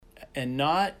and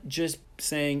not just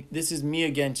saying, this is me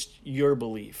against your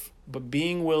belief, but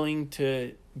being willing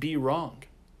to be wrong.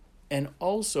 And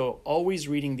also always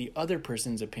reading the other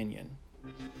person's opinion.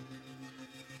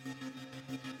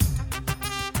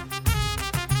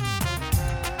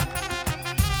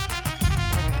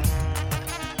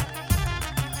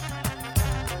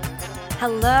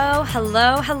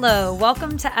 Hello.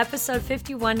 Welcome to episode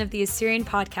 51 of the Assyrian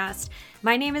Podcast.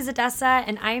 My name is Odessa,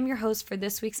 and I am your host for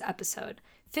this week's episode.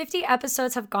 50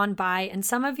 episodes have gone by, and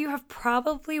some of you have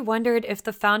probably wondered if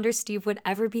the founder, Steve, would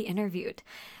ever be interviewed.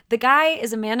 The guy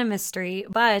is a man of mystery,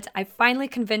 but I finally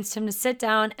convinced him to sit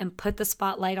down and put the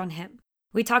spotlight on him.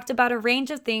 We talked about a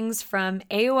range of things from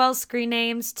AOL screen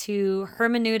names to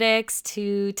hermeneutics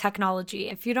to technology.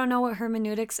 If you don't know what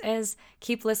hermeneutics is,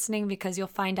 keep listening because you'll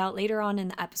find out later on in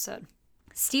the episode.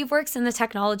 Steve works in the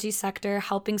technology sector,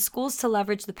 helping schools to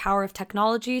leverage the power of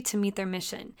technology to meet their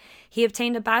mission. He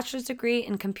obtained a bachelor's degree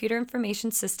in computer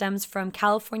information systems from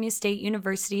California State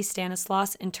University,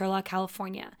 Stanislaus in Turlock,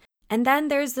 California. And then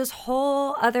there's this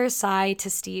whole other side to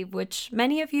Steve, which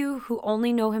many of you who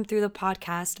only know him through the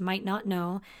podcast might not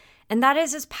know, and that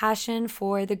is his passion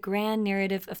for the grand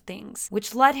narrative of things,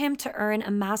 which led him to earn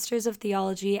a Master's of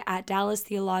Theology at Dallas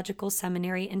Theological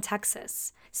Seminary in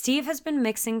Texas. Steve has been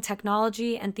mixing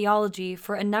technology and theology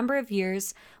for a number of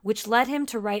years, which led him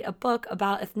to write a book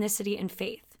about ethnicity and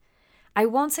faith. I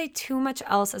won't say too much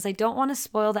else as I don't want to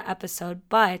spoil the episode,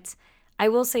 but I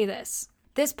will say this.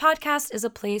 This podcast is a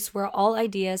place where all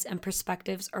ideas and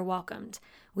perspectives are welcomed.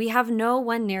 We have no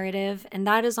one narrative, and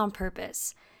that is on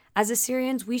purpose. As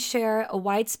Assyrians, we share a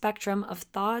wide spectrum of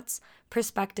thoughts,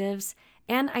 perspectives,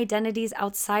 and identities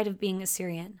outside of being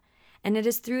Assyrian. And it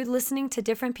is through listening to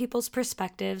different people's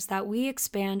perspectives that we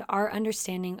expand our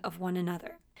understanding of one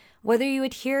another. Whether you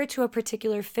adhere to a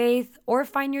particular faith or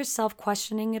find yourself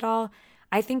questioning it all,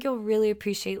 I think you'll really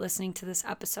appreciate listening to this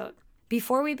episode.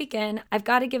 Before we begin, I've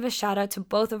got to give a shout out to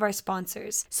both of our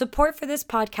sponsors. Support for this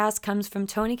podcast comes from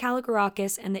Tony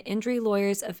Kalogerakis and the injury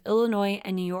lawyers of Illinois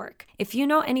and New York. If you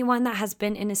know anyone that has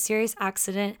been in a serious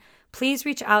accident, please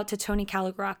reach out to Tony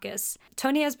Kalogerakis.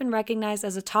 Tony has been recognized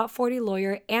as a top 40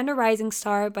 lawyer and a rising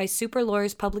star by Super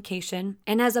Lawyers publication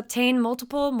and has obtained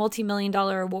multiple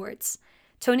multi-million-dollar awards.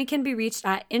 Tony can be reached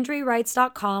at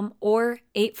injuryrights.com or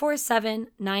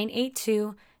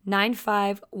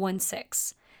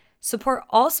 847-982-9516. Support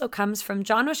also comes from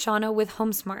John Oshana with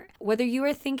HomeSmart. Whether you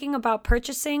are thinking about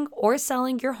purchasing or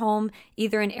selling your home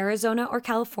either in Arizona or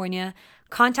California,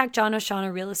 contact John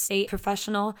Oshana Real Estate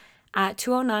Professional at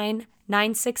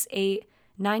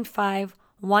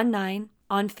 209-968-9519,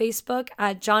 on Facebook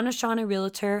at John Oshana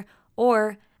Realtor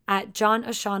or at John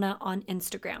Oshana on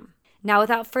Instagram. Now,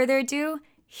 without further ado,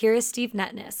 here is Steve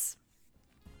Netness.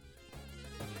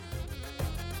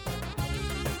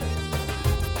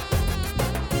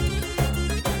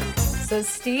 So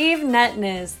Steve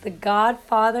Netness, the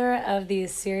godfather of the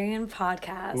Assyrian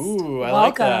Podcast. Ooh, I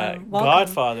like that. Welcome.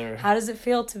 Godfather. How does it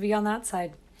feel to be on that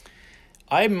side?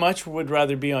 I much would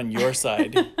rather be on your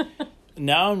side.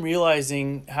 Now I'm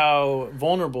realizing how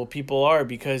vulnerable people are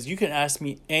because you can ask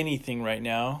me anything right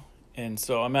now, and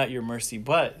so I'm at your mercy.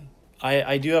 But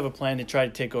I do have a plan to try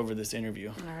to take over this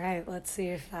interview. All right, let's see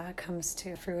if that comes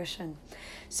to fruition.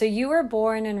 So you were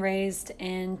born and raised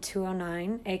in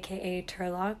 209, a.k.a.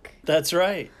 Turlock. That's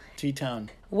right, T-Town.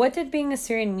 What did being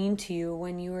Assyrian mean to you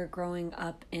when you were growing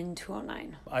up in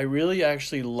 209? I really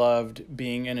actually loved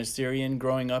being an Assyrian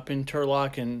growing up in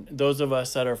Turlock, and those of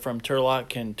us that are from Turlock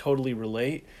can totally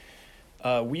relate.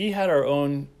 We had our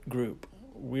own group.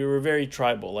 We were very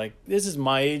tribal. Like, this is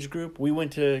my age group. We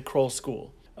went to Kroll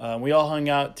School. We all hung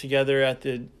out together at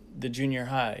the junior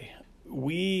high.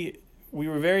 We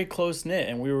were very close-knit,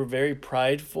 and we were very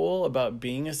prideful about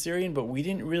being Assyrian, but we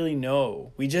didn't really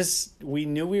know. We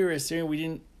knew we were Assyrian. We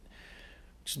didn't,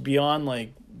 just beyond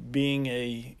like being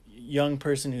a young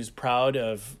person who's proud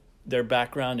of their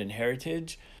background and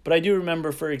heritage. But I do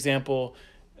remember, for example,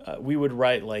 we would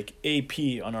write like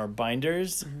AP on our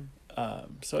binders. Mm-hmm.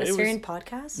 So Assyrian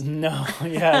Podcast? No,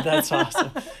 yeah, that's awesome.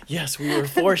 Yes, we were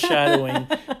foreshadowing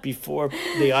before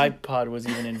the iPod was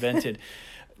even invented.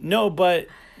 No, but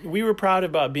we were proud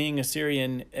about being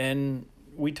Assyrian, and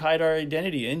we tied our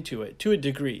identity into it to a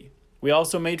degree. We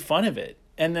also made fun of it.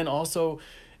 And then also,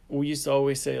 we used to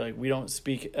always say, like, we don't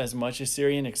speak as much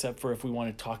Assyrian except for if we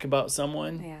want to talk about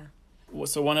someone. Yeah.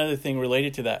 So one other thing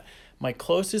related to that, my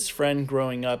closest friend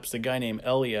growing up is a guy named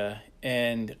Elia,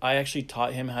 and I actually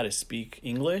taught him how to speak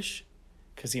English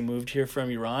because he moved here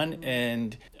from Iran,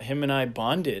 and him and I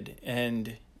bonded,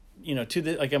 and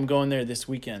I'm going there this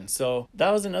weekend. So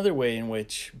that was another way in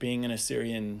which being an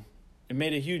Assyrian it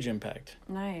made a huge impact.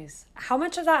 Nice. How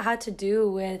much of that had to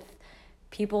do with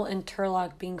people in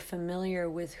Turlock being familiar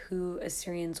with who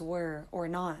Assyrians were or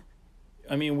not?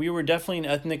 I mean, we were definitely an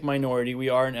ethnic minority. We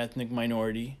are an ethnic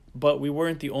minority, but we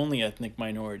weren't the only ethnic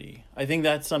minority. I think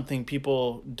that's something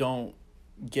people don't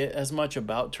get as much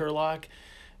about Turlock.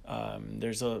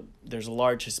 There's a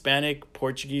large Hispanic,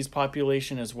 Portuguese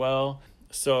population as well.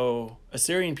 So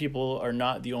Assyrian people are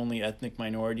not the only ethnic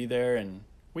minority there, and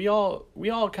we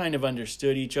all kind of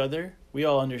understood each other. We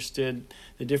all understood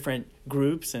the different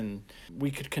groups, and we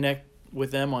could connect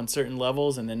with them on certain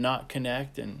levels and then not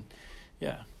connect, and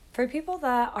yeah. For people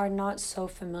that are not so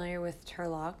familiar with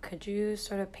Turlock, could you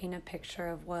sort of paint a picture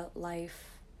of what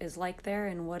life is like there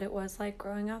and what it was like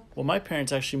growing up? Well, my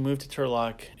parents actually moved to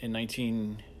Turlock in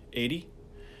 1980,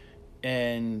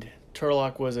 and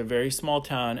Turlock was a very small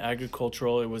town,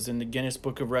 agricultural. It was in the Guinness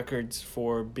Book of Records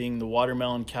for being the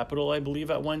watermelon capital, I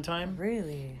believe, at one time.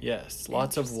 Really? Yes,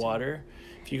 lots of water.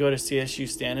 If you go to CSU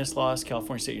Stanislaus,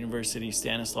 California State University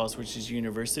Stanislaus, which is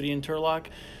university in Turlock,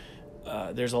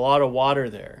 there's a lot of water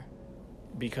there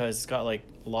because it's got like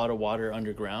a lot of water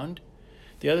underground.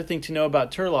 The other thing to know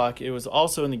about Turlock, it was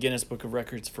also in the Guinness Book of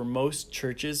Records for most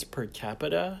churches per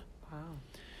capita. Wow.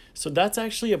 So that's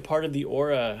actually a part of the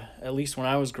aura, at least when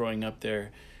I was growing up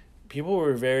there. People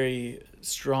were very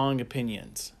strong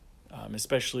opinions,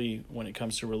 especially when it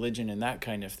comes to religion and that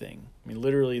kind of thing. I mean,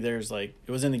 literally there's like,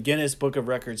 it was in the Guinness Book of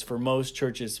Records for most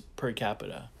churches per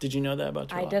capita. Did you know that about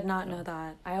Turlock? I did not know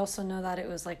that. I also know that it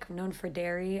was like known for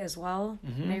dairy as well.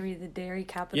 Mm-hmm. Maybe the dairy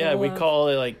capital. Yeah, we call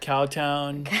it like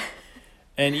Cowtown.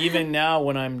 And even now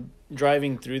when I'm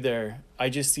driving through there, I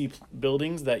just see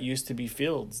buildings that used to be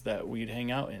fields that we'd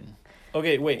hang out in.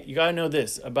 Okay, wait, you gotta know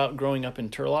this about growing up in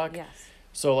Turlock. Yes.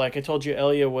 So like I told you,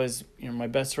 Elia was my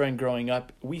best friend growing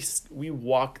up. We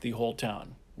walked the whole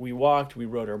town. We walked, we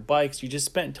rode our bikes. You just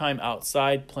spent time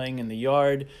outside playing in the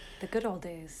yard. The good old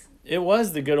days. It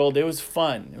was the good old, it was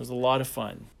fun. It was a lot of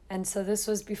fun. And so this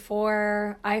was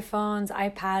before iPhones,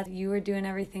 iPads. You were doing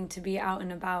everything to be out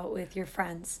and about with your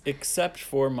friends. Except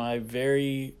for my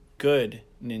very good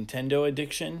Nintendo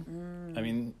addiction. I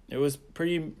mean, it was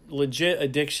pretty legit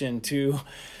addiction to,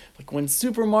 like when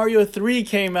Super Mario 3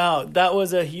 came out, that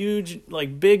was a huge,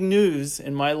 like big news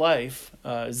in my life.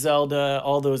 Zelda,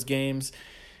 all those games.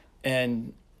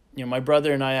 And, my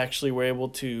brother and I actually were able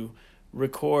to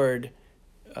record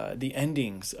the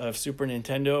endings of Super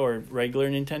Nintendo or regular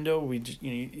Nintendo. We just,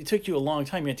 it took you a long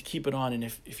time. You had to keep it on, and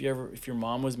if your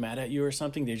mom was mad at you or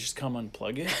something, they just come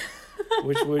unplug it,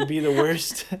 which would be the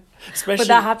worst. Especially, would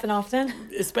that happen often?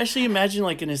 Especially imagine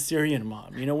like an Assyrian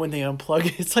mom. When they unplug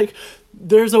it, it's like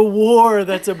there's a war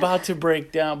that's about to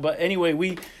break down. But anyway,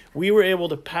 we were able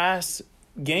to pass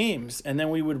games, and then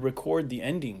we would record the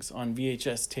endings on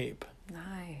VHS tape.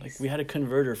 Nice. Like we had a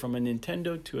converter from a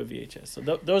Nintendo to a VHS. So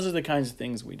those are the kinds of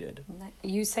things we did.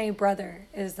 You say brother.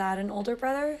 Is that an older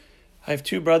brother? I have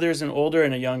two brothers, an older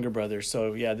and a younger brother.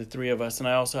 So yeah, the three of us. And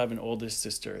I also have an oldest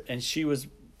sister. And she was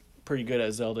pretty good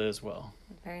at Zelda as well.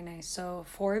 Very nice. So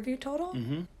 4 of you total?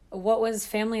 Mm-hmm. What was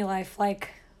family life like?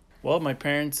 Well, my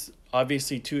parents,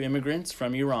 obviously 2 immigrants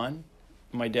from Iran.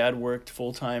 My dad worked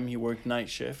full-time. He worked night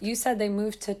shift. You said they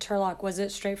moved to Turlock. Was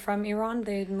it straight from Iran?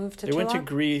 They moved to Turlock? They went to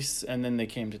Greece, and then they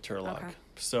came to Turlock. Okay.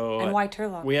 So, and why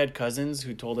Turlock? We had cousins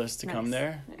who told us to come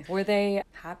there. Nice. Were they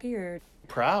happy or?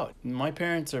 Proud. My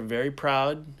parents are very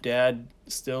proud. Dad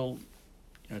still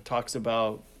talks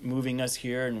about moving us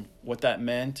here and what that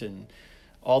meant and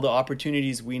all the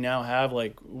opportunities we now have.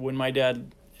 Like when my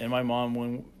dad and my mom,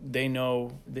 when they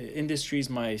know the industries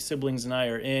my siblings and I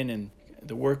are in and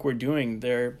the work we're doing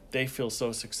there, they feel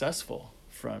so successful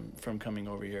from coming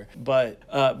over here.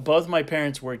 But both my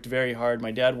parents worked very hard.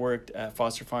 My dad worked at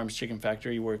Foster Farms Chicken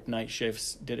Factory. He worked night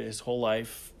shifts, did it his whole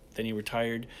life. Then he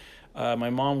retired.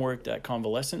 My mom worked at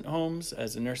convalescent homes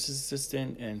as a nurse's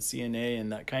assistant and CNA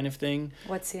and that kind of thing.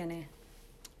 What's CNA?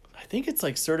 I think it's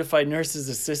like certified nurse's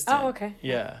assistant. Oh, okay.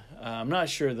 Yeah. I'm not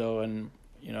sure though. And,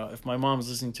 if my mom's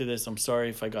listening to this, I'm sorry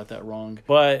if I got that wrong.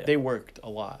 But they worked a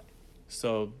lot.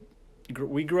 So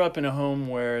we grew up in a home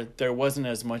where there wasn't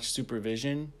as much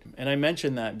supervision. And I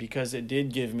mention that because it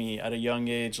did give me at a young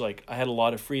age, like I had a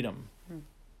lot of freedom.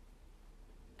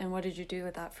 And what did you do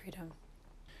with that freedom?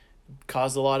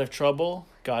 Caused a lot of trouble,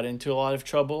 got into a lot of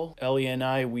trouble. Ellie and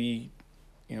I, we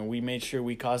made sure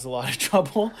we caused a lot of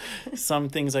trouble. Some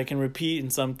things I can repeat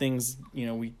and some things,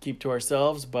 we keep to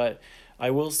ourselves. But I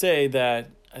will say that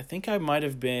I think I might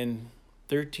have been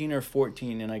 13 or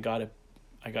 14 and I got a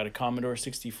Commodore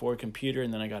 64 computer,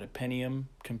 and then I got a Pentium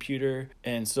computer.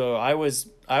 And so I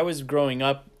was growing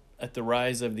up at the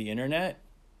rise of the internet,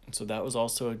 And so that was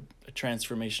also a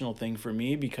transformational thing for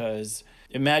me, because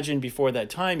imagine before that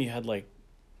time you had like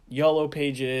Yellow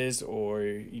Pages, or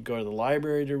you go to the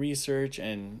library to research,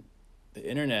 and the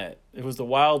internet. It was the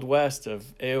Wild West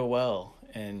of AOL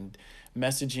and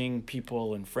messaging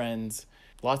people and friends.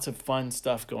 Lots of fun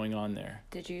stuff going on there.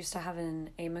 Did you used to have an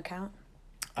AIM account?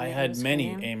 I had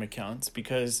many AIM accounts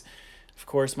because, of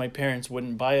course, my parents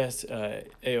wouldn't buy us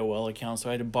AOL accounts, so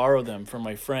I had to borrow them from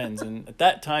my friends. And at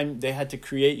that time, they had to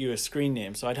create you a screen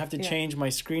name, so I'd have to change my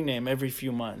screen name every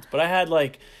few months. But I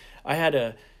had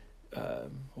a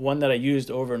one that I used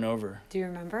over and over. Do you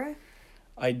remember?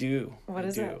 I do. What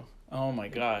is it? Oh my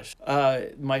gosh.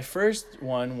 My first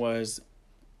one was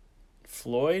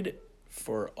Floyd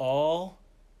for All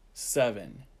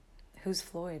 7. Who's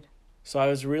Floyd? So I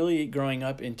was really growing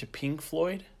up into Pink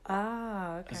Floyd.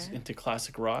 Ah, okay. Into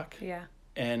classic rock. Yeah.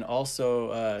 And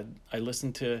also I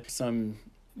listened to some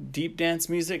deep dance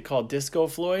music called Disco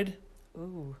Floyd.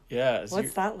 Ooh. Yeah.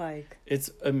 What's that like? It's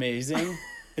amazing.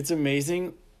 It's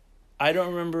amazing. I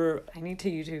don't remember. I need to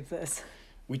YouTube this.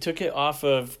 We took it off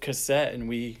of cassette and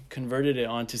we converted it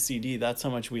onto CD. That's how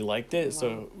much we liked it. Wow.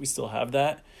 So we still have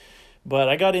that. But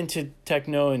I got into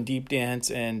techno and deep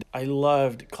dance, and I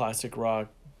loved classic rock,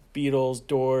 Beatles,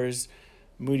 Doors,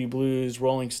 Moody Blues,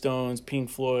 Rolling Stones, Pink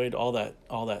Floyd, all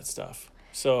that stuff.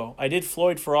 So I did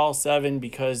Floyd for All 7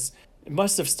 because it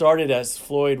must have started as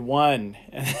Floyd 1,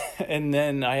 and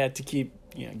then I had to keep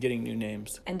getting new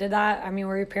names. And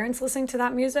were your parents listening to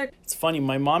that music? It's funny,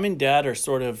 my mom and dad are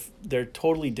they're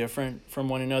totally different from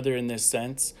one another in this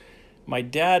sense. My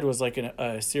dad was like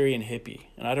a Syrian hippie,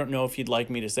 and I don't know if he'd like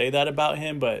me to say that about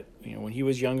him, but when he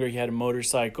was younger, he had a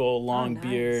motorcycle, long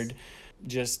beard,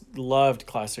 just loved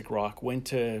classic rock, went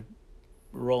to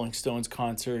Rolling Stones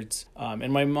concerts,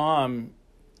 and my mom,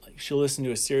 she'll listen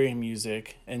to Assyrian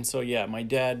music. And so my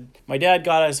dad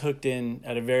got us hooked in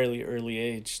at a very early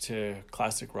age to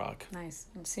classic rock. Nice.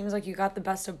 It seems like you got the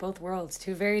best of both worlds,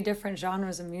 two very different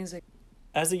genres of music.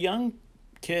 As a young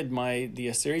kid, the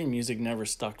Assyrian music never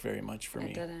stuck very much for me.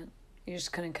 It didn't. You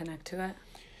just couldn't connect to it?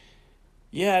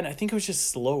 Yeah, and I think it was just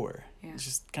slower. Yeah. It's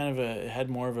just kind of it had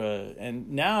more of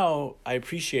and now I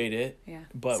appreciate it. Yeah.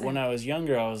 But same. When I was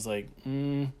younger, I was like,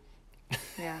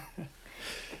 Yeah.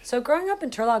 So growing up in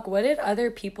Turlock, what did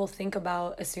other people think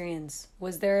about Assyrians?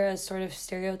 Was there a sort of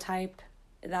stereotype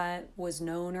that was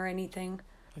known or anything?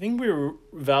 I think we were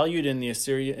valued in the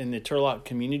Turlock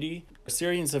community.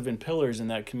 Assyrians have been pillars in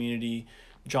that community.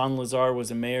 John Lazar was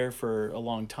a mayor for a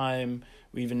long time.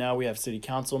 Even now we have city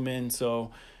councilmen.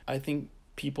 So I think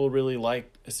people really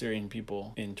like Assyrian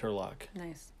people in Turlock.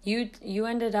 Nice. You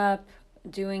ended up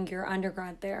doing your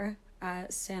undergrad there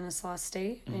at Stanislaus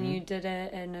State, and you did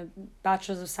it in a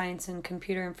Bachelor's of Science in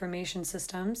Computer Information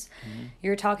Systems.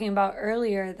 You were talking about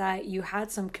earlier that you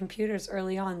had some computers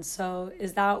early on. So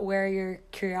is that where your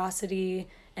curiosity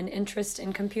and interest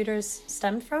in computers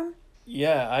stemmed from?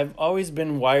 Yeah, I've always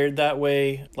been wired that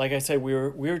way. Like I said, we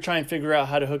were trying to figure out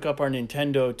how to hook up our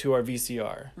Nintendo to our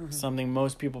VCR, something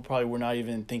most people probably were not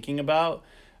even thinking about.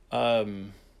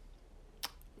 One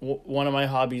of my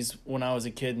hobbies when I was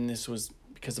a kid, and this was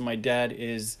because of my dad,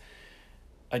 is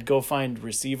I'd go find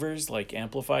receivers, like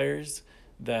amplifiers,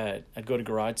 that I'd go to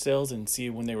garage sales and see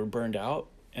when they were burned out.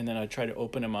 And then I'd try to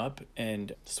open them up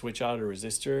and switch out a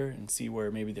resistor and see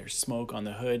where maybe there's smoke on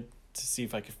the hood to see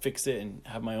if I could fix it and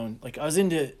have my own. Like, I was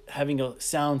into having a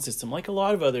sound system. Like a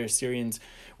lot of other Assyrians,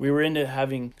 we were into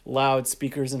having loud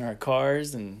speakers in our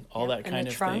cars and all that kind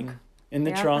of thing. In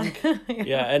the trunk.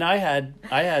 Yeah, and I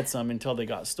had some until they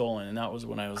got stolen, and that was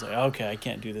when I was like, okay, I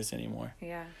can't do this anymore.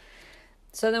 Yeah.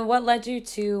 So then what led you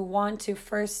to want to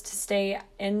first stay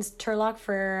in Turlock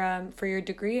for your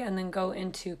degree and then go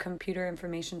into computer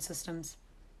information systems?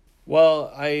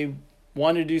 Well, I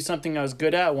wanted to do something I was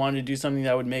good at, wanted to do something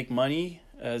that would make money.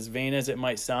 As vain as it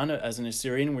might sound, as an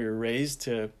Assyrian, we were raised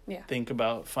to think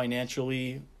about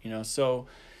financially, so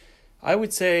I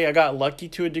would say I got lucky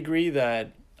to a degree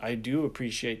that I do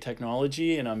appreciate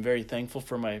technology, and I'm very thankful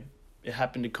for it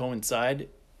happened to coincide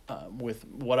with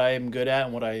what I am good at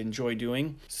and what I enjoy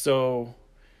doing. So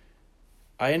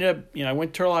I ended up, I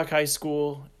went to Turlock High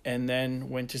School and then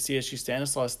went to CSU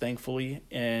Stanislaus, thankfully,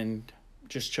 and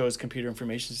just chose computer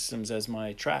information systems as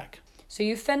my track. So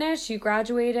you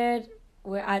graduated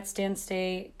at Stan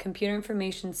State, computer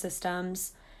information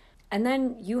systems, and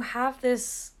then you have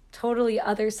this totally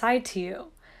other side to you.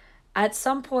 At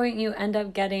some point, you end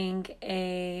up getting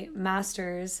a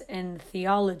master's in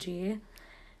theology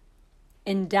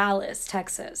in Dallas,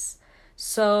 Texas.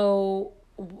 So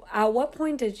at what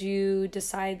point did you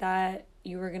decide that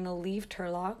you were going to leave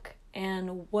Turlock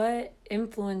And what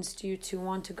influenced you to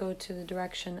want to go to the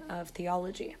direction of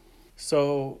theology?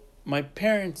 So my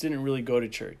parents didn't really go to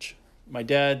church. My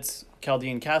dad's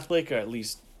Chaldean Catholic, or at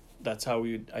least that's how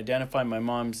we would identify. My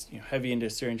mom's heavy into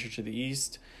Syrian Church of the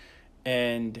East.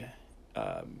 And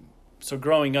so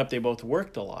growing up, they both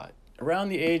worked a lot. Around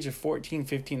the age of 14,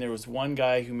 15, there was one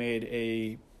guy who made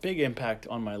a big impact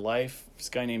on my life. This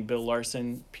guy named Bill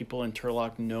Larson. People in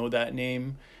Turlock know that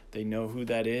name. They know who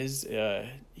that is.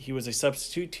 He was a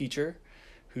substitute teacher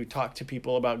who talked to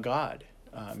people about God.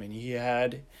 And he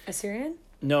had... Assyrian?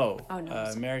 No. Oh, no.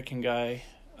 American guy.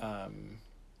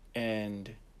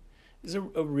 And he's a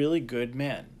really good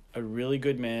man. A really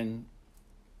good man,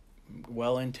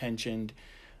 well-intentioned.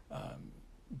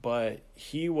 But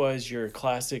he was your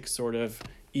classic sort of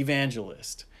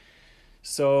evangelist.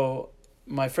 So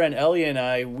my friend Ellie and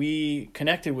I, we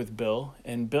connected with Bill,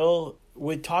 and Bill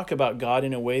would talk about God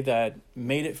in a way that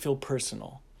made it feel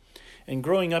personal. And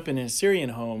growing up in an Assyrian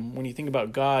home, when you think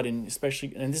about God, and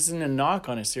especially, and this isn't a knock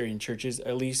on Assyrian churches,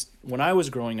 at least when I was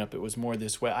growing up, it was more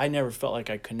this way. I never felt like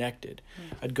I connected.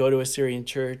 I'd go to a Assyrian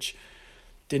church,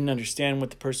 didn't understand what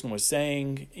the person was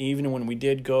saying. Even when we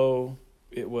did go,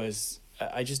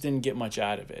 I just didn't get much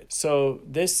out of it. So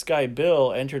this guy,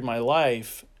 Bill, entered my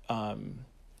life, and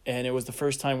it was the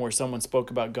first time where someone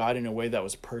spoke about God in a way that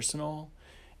was personal.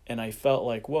 And I felt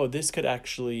like, whoa, this could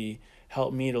actually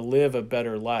help me to live a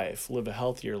better life, live a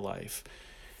healthier life.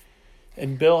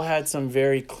 And Bill had some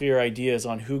very clear ideas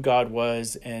on who God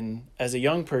was. And as a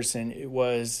young person, it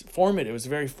was formative. It was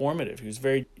very formative. He was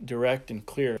very direct and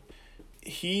clear.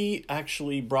 He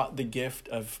actually brought the gift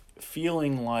of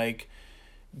feeling like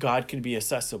God could be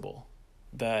accessible,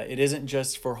 that it isn't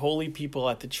just for holy people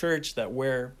at the church that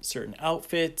wear certain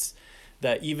outfits,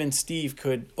 that even Steve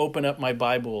could open up my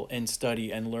Bible and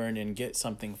study and learn and get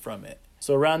something from it.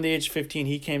 So around the age of 15,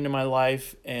 he came to my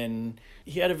life, and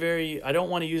he had I don't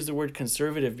want to use the word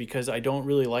conservative because I don't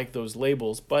really like those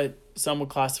labels, but some would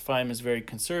classify him as very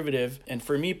conservative. And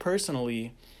for me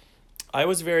personally, I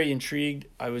was very intrigued.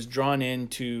 I was drawn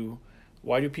into,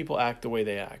 why do people act the way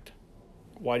they act?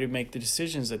 Why do they make the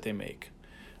decisions that they make?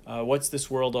 What's this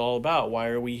world all about? Why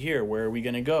are we here? Where are we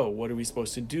going to go? What are we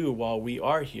supposed to do while we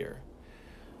are here?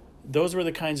 Those were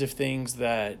the kinds of things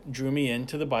that drew me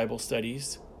into the Bible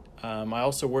studies. I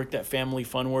also worked at Family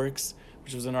Funworks,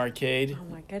 which was an arcade.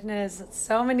 Oh my goodness,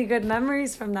 so many good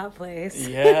memories from that place.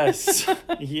 Yes,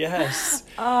 yes.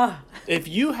 If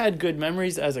you had good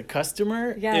memories as a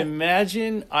customer,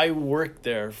 imagine I worked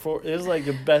there. It was like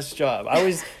the best job.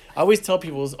 I always tell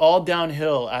people it was all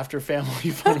downhill after Family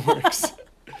Funworks.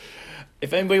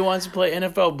 If anybody wants to play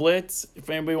NFL Blitz, if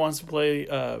anybody wants to play,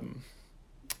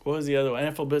 what was the other one?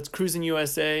 NFL Blitz, Cruising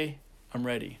USA, I'm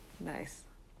ready. Nice.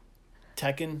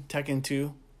 Tekken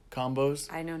 2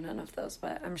 combos. I know none of those,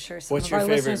 but I'm sure some of our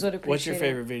listeners would appreciate it. What's your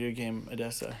favorite video game,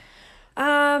 Odessa?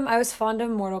 I was fond of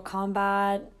Mortal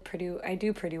Kombat. I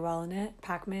do pretty well in it.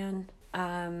 Pac-Man.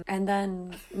 And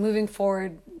then moving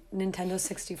forward, Nintendo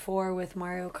 64 with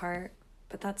Mario Kart.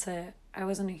 But that's it. I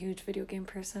wasn't a huge video game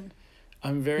person.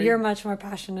 You're much more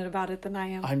passionate about it than I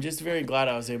am. I'm just very glad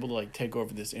I was able to take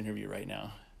over this interview right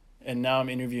now. And now I'm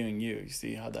interviewing you. You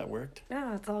see how that worked?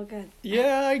 Yeah, it's all good.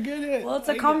 Yeah, I get it. Well, it's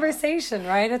a conversation,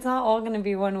 right? It's not all going to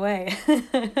be one way.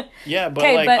 Yeah, but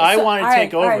I want to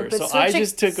take over. So I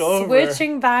just took over.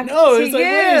 Switching back to you. No, it's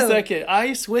wait a second.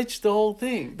 I switched the whole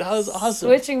thing. That was awesome.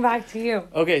 Switching back to you.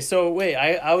 Okay, so wait,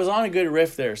 I was on a good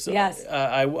riff there. So yes.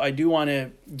 I do want to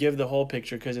give the whole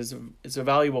picture because it's a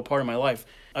valuable part of my life.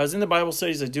 I was in the Bible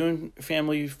studies, I was doing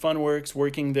Family Funworks,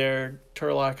 working there,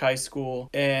 Turlock High School,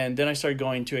 and then I started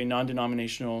going to a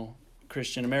non-denominational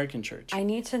Christian American church. I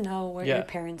need to know what your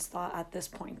parents thought at this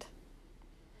point.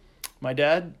 My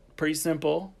dad, pretty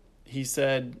simple. He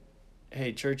said,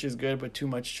 hey, church is good, but too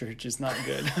much church is not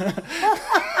good.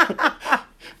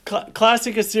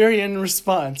 Classic Assyrian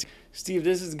response. Steve,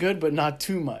 this is good, but not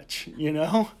too much,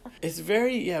 It's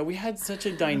we had such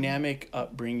a dynamic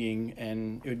upbringing,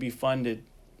 and it would be fun to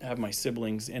have my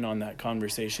siblings in on that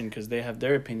conversation because they have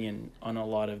their opinion on a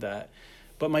lot of that.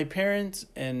 But my parents,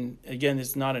 and again,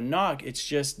 it's not a knock, it's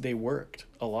just they worked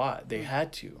a lot. They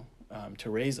had to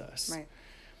raise us. Right.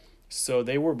 So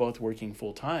they were both working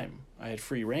full time. I had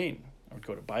free reign. I would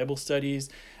go to Bible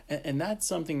studies. And that's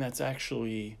something that's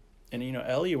actually, and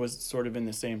Ellie was sort of in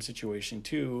the same situation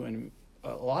too. And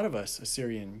a lot of us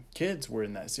Assyrian kids were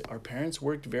in that. Our parents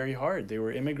worked very hard. They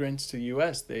were immigrants to the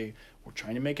U.S. They were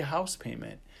trying to make a house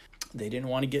payment. They didn't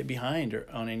want to get behind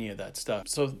on any of that stuff.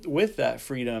 So with that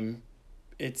freedom,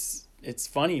 it's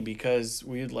funny because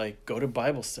we'd go to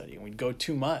Bible study and we'd go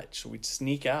too much. We'd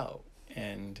sneak out.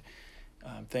 And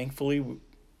thankfully,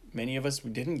 many of us,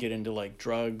 we didn't get into like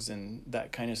drugs and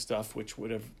that kind of stuff, which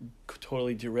would have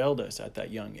totally derailed us at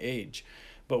that young age.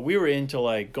 But we were into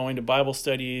like going to Bible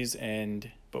studies,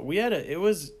 but we had it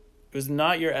was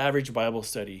not your average Bible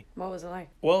study. What was it like?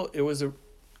 Well, it was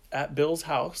at Bill's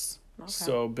house. Okay.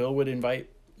 So Bill would invite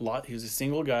he was a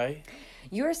single guy.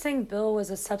 You were saying Bill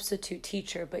was a substitute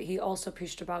teacher, but he also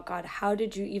preached about God. How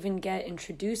did you even get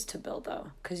introduced to Bill, though?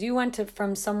 Because you went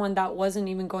from someone that wasn't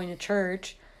even going to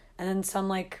church, and then some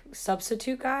like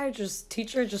substitute guy,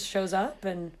 teacher shows up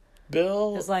and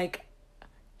Bill is like,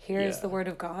 here's the word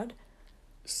of God.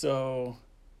 So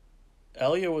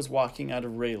Elia was walking out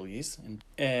of Rayleigh's,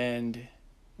 and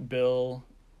Bill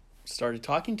started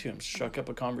talking to him, struck up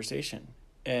a conversation.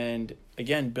 And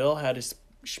again, Bill had his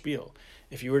spiel.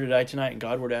 If you were to die tonight and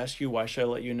God were to ask you, why should I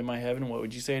let you into my heaven? What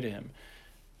would you say to him?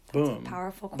 Boom. That's a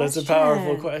powerful question. That's a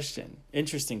powerful question.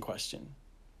 Interesting question.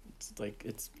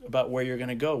 It's about where you're going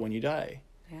to go when you die.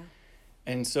 Yeah.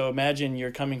 And so imagine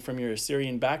you're coming from your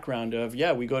Assyrian background of,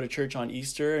 we go to church on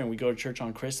Easter and we go to church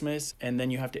on Christmas. And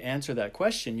then you have to answer that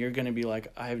question. You're going to be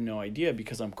like, I have no idea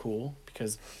because I'm cool,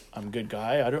 because I'm a good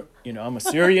guy. I'm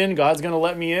Assyrian. God's going to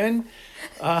let me in.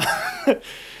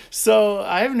 So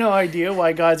I have no idea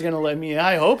why God's going to let me in.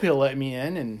 I hope he'll let me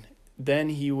in. And then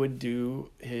he would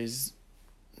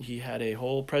he had a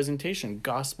whole presentation,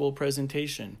 gospel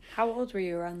presentation. How old were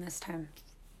you around this time?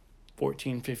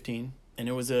 14, 15. And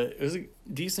it was a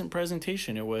decent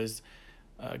presentation. It was,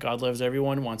 God loves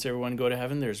everyone, wants everyone to go to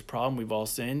heaven. There's a problem. We've all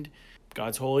sinned.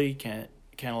 God's holy, can't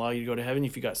allow you to go to heaven.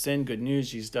 If you got sin, good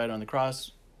news. Jesus died on the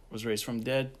cross, was raised from the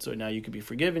dead. So now you can be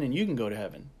forgiven and you can go to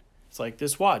heaven. It's like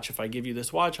this watch. If I give you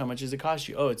this watch, how much does it cost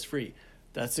you? Oh, it's free.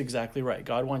 That's exactly right.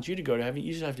 God wants you to go to heaven.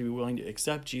 You just have to be willing to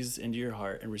accept Jesus into your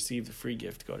heart and receive the free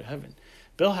gift to go to heaven.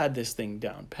 Bill had this thing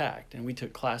down packed, and we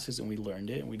took classes and we learned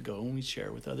it, and we'd go and we'd share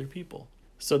it with other people.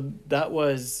 So that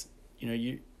was,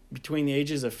 you between the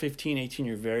ages of 15, 18,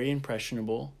 you're very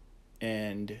impressionable,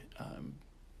 and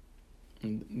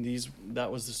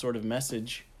that was the sort of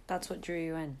message. That's what drew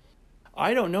you in.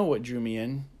 I don't know what drew me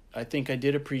in. I think I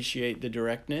did appreciate the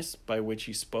directness by which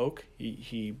he spoke.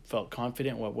 He felt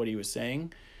confident what he was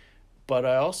saying. But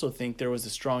I also think there was a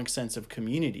strong sense of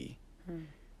community.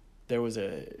 There was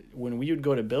when we would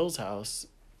go to Bill's house,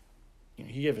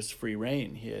 he gave us free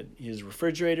reign. He had his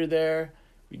refrigerator there.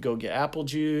 We'd go get apple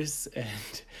juice. And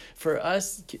for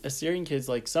us Assyrian kids,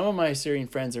 like some of my Assyrian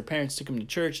friends, their parents took them to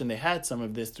church and they had some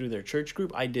of this through their church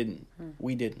group. I didn't.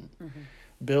 We didn't. Mm-hmm.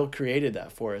 Bill created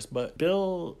that for us. But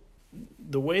Bill,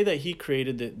 the way that he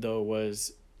created it, though,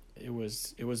 was it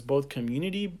was both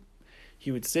community.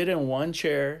 He would sit in one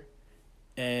chair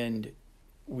and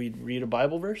we'd read a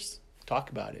Bible verse, talk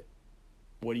about it.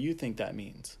 What do you think that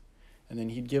means? And then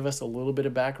he'd give us a little bit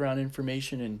of background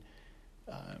information, and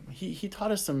he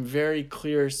taught us some very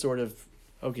clear sort of,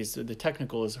 so the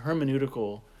technical is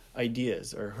hermeneutical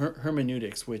ideas, or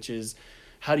hermeneutics, which is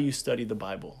how do you study the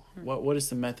Bible? What is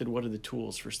the method? What are the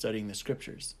tools for studying the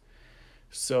scriptures?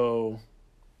 So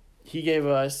he gave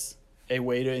us a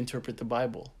way to interpret the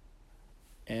Bible,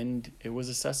 and it was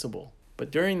accessible. But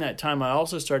during that time, I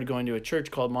also started going to a church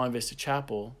called Monte Vista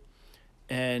Chapel.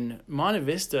 And Monte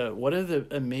Vista, one of the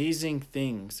amazing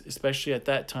things, especially at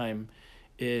that time,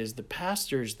 is the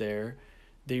pastors there,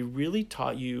 they really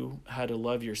taught you how to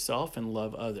love yourself and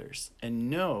love others and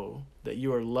know that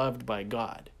you are loved by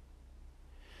God.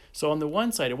 So on the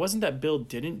one side, it wasn't that Bill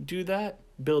didn't do that.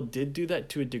 Bill did do that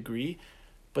to a degree,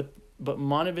 but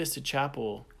Monte Vista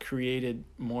Chapel created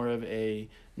more of it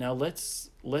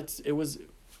was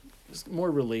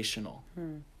more relational.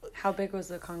 How big was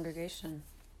the congregation?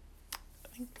 I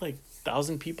think like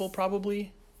 1,000 people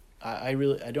probably. I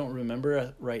don't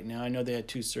remember right now. I know they had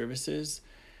 2 services.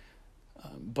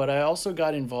 But I also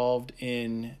got involved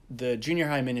in the junior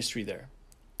high ministry there.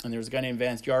 And there was a guy named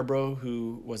Vance Yarbrough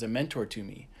who was a mentor to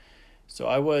me. So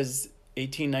I was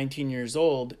 18, 19 years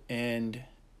old and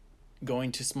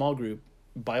going to small group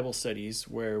Bible studies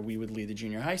where we would lead the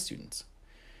junior high students.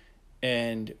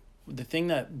 And the thing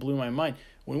that blew my mind,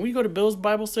 when we go to Bill's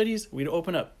Bible studies, we'd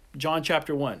open up John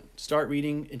chapter 1, start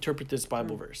reading, interpret this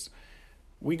Bible verse.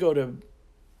 We go to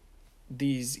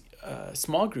these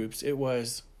small groups, it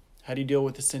was, how do you deal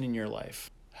with the sin in your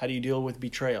life? How do you deal with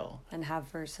betrayal? And have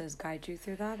verses guide you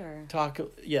through that, or?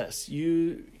 Yes,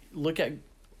 you look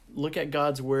at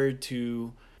God's word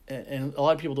to, and a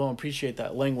lot of people don't appreciate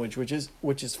that language, which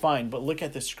is fine, but look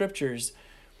at the scriptures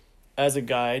as a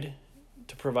guide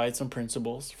to provide some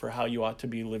principles for how you ought to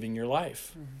be living your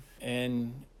life.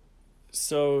 And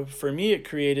so for me, it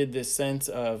created this sense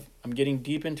of I'm getting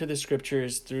deep into the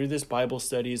scriptures through this Bible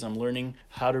studies. I'm learning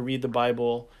how to read the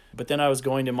Bible. But then I was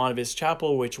going to Monte Vista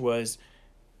Chapel, which was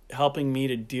helping me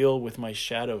to deal with my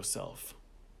shadow self.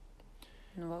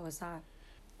 And what was that?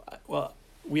 Well,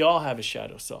 we all have a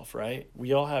shadow self, right?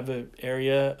 We all have an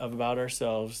area about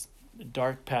ourselves, a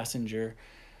dark passenger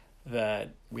that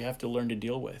we have to learn to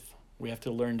deal with. We have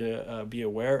to learn to be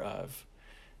aware of.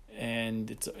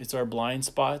 And it's our blind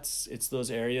spots. It's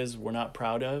those areas we're not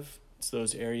proud of. It's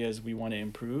those areas we want to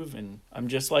improve. And I'm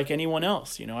just like anyone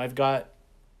else. I've got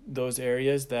those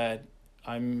areas that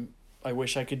I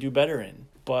wish I could do better in.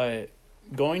 But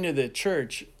going to the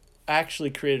church actually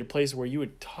created a place where you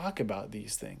would talk about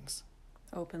these things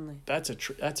openly.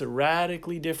 That's a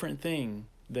radically different thing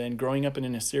than growing up in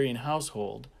an Assyrian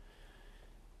household,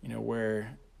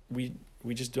 where we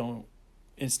just don't.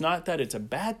 It's not that it's a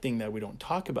bad thing that we don't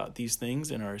talk about these things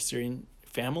in our Assyrian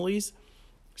families.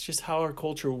 It's just how our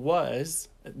culture was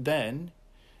then,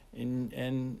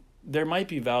 and there might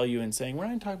be value in saying we're not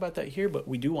going to talk about that here, but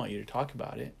we do want you to talk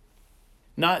about it.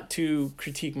 Not to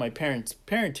critique my parents'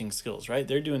 parenting skills, right?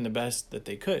 They're doing the best that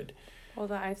they could.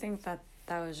 Well, I think that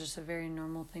was just a very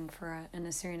normal thing for an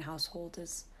Assyrian household.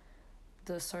 Is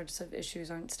those sorts of issues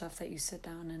aren't stuff that you sit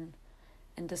down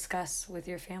and discuss with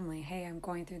your family. Hey, I'm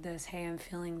going through this. Hey, I'm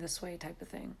feeling this way, type of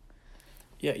thing.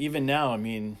 Yeah, even now,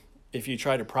 if you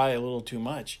try to pry a little too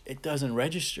much, it doesn't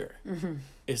register. Mm-hmm.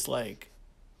 It's like,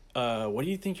 what do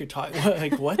you think you're talking about?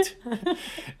 Like, what?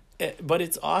 But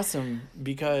it's awesome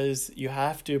because you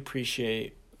have to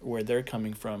appreciate where they're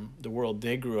coming from, the world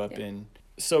they grew up in.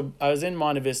 So I was in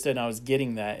Monte Vista and I was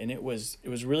getting that, and it was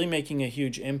really making a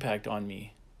huge impact on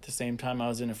me. At the same time, I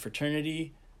was in a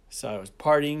fraternity, so I was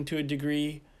partying to a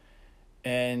degree,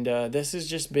 and this has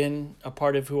just been a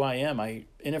part of who I am.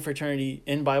 In a fraternity,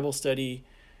 in Bible study,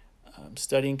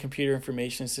 studying computer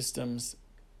information systems,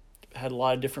 had a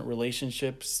lot of different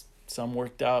relationships. Some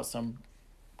worked out, some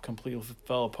completely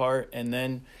fell apart, and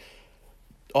then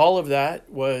all of that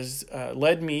was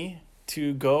led me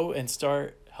to go and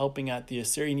start helping at the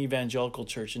Assyrian Evangelical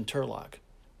Church in Turlock.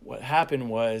 What happened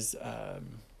was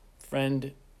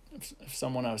friend of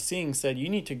someone I was seeing said, you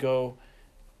need to go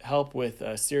help with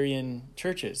Syrian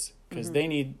churches because mm-hmm. they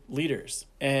need leaders.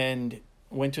 And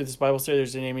went to this Bible study.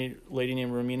 There's a lady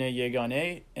named Romina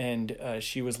Yegane, and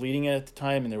she was leading it at the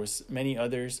time, and there was many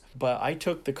others. But I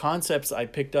took the concepts I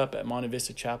picked up at Monte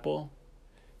Vista Chapel,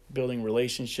 building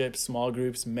relationships, small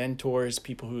groups, mentors,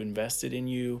 people who invested in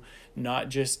you, not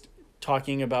just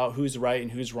talking about who's right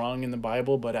and who's wrong in the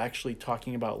Bible, but actually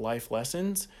talking about life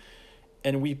lessons.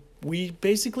 And we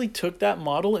basically took that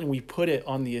model and we put it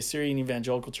on the Assyrian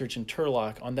Evangelical Church in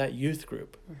Turlock, on that youth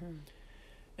group. Mm-hmm.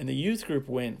 And the youth group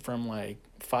went from like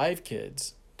 5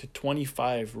 kids to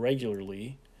 25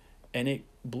 regularly, and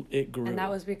it grew. And that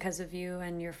was because of you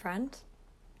and your friend?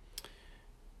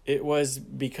 It was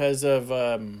because of,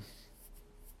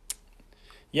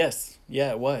 yes.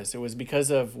 Yeah, it was. It was because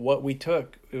of what we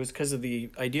took. It was because of the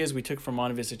ideas we took from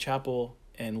Monte Vista Chapel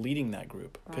and leading that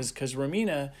group. Because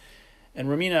Romina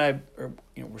and I are,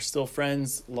 we're still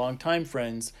friends, longtime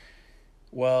friends.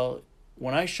 Well,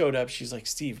 when I showed up, she's like,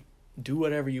 Steve, do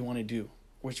whatever you want to do,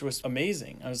 which was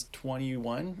amazing. I was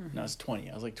 21, mm-hmm. and I was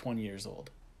 20. I was like 20 years old.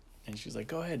 And she's like,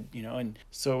 go ahead, And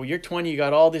so you're 20, you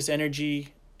got all this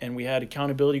energy, and we had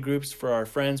accountability groups for our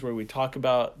friends where we talk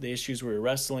about the issues we were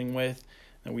wrestling with.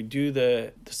 And we do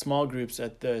the small groups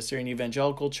at the Assyrian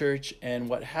Evangelical Church. And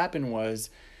what happened was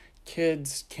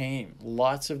kids came,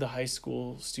 lots of the high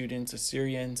school students,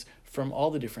 Assyrians, from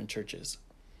all the different churches.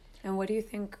 And what do you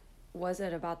think was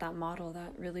it about that model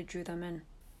that really drew them in?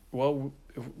 Well,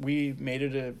 we made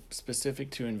it a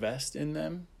specific to invest in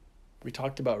them. We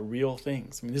talked about real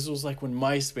things. This was like when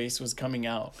MySpace was coming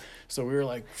out. So we were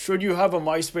like, should you have a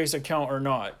MySpace account or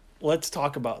not? Let's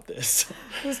talk about this.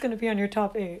 Who's going to be on your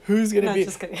top 8? Who's going to be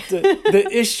the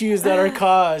issues that are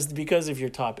caused because of your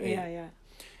top 8? Yeah.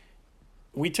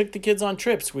 We took the kids on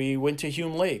trips. We went to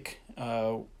Hume Lake,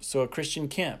 so a Christian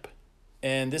camp.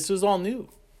 And this was all new.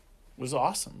 It was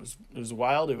awesome. It was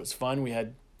wild. It was fun. We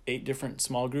had 8 different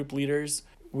small group leaders.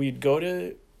 We'd go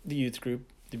to the youth group.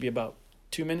 There'd be about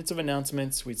 2 minutes of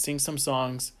announcements. We'd sing some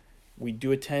songs. We'd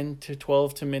do a 10 to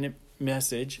 12 minute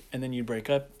message, and then you break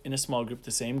up in a small group,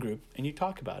 the same group, and you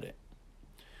talk about it.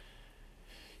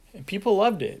 And people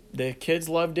loved it. The kids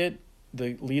loved it.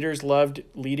 The leaders loved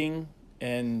leading.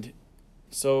 And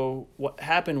so what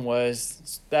happened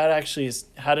was, that actually is,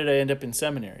 how did I end up in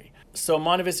seminary? So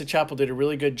Monte Vista Chapel did a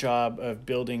really good job of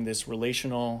building this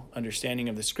relational understanding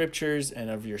of the scriptures and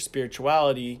of your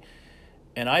spirituality.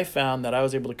 And I found that I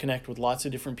was able to connect with lots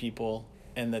of different people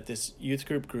and that this youth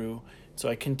group grew. So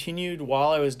I continued,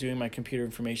 while I was doing my computer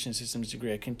information systems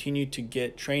degree, I continued to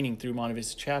get training through Monte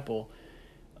Vista Chapel.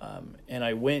 And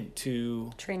I went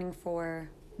to... Training for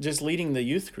just leading the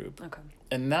youth group. Okay.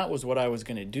 And that was what I was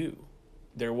going to do.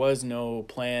 There was no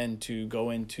plan to go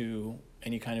into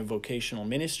any kind of vocational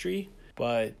ministry,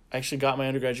 but I actually got my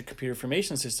undergraduate computer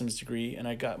information systems degree, and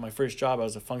I got my first job. I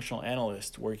was a functional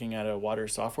analyst working at a water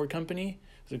software company.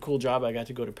 It was a cool job. I got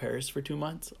to go to Paris for 2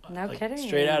 months. No kidding.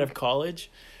 Straight out of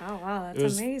college. Oh, wow.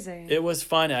 That's amazing. It was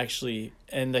fun, actually.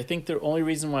 And I think the only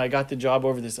reason why I got the job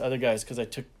over this other guy is because I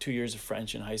took 2 years of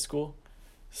French in high school.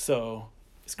 So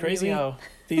it's crazy how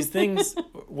these things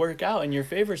work out in your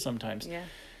favor sometimes. Yeah.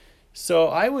 So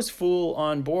I was full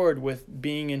on board with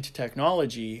being into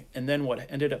technology. And then what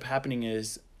ended up happening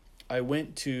is I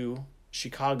went to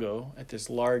Chicago at this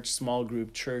large small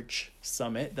group church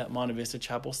summit that Monte Vista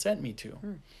Chapel sent me to.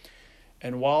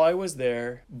 And while I was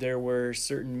there were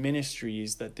certain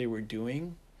ministries that they were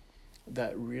doing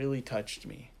that really touched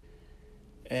me.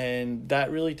 And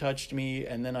that really touched me.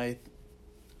 And then I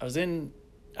was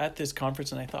at this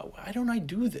conference and I thought, why don't I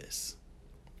do this?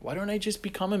 Why don't I just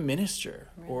become a minister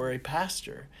or a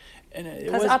pastor? And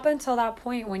because up until that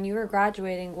point, when you were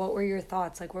graduating, what were your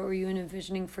thoughts? Like, what were you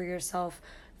envisioning for yourself,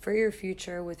 for your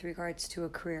future with regards to a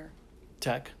career?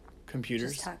 Tech,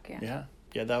 computers. Just tech, Yeah,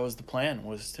 that was the plan,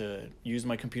 was to use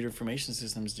my computer information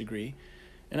systems degree.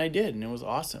 And I did, and it was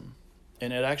awesome.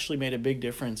 And it actually made a big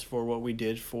difference for what we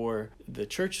did for the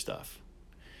church stuff.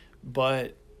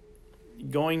 But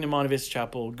going to Monte Vista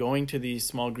Chapel, going to these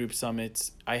small group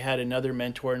summits, I had another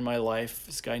mentor in my life,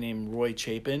 this guy named Roy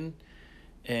Chapin.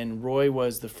 And Roy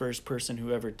was the first person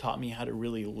who ever taught me how to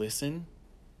really listen.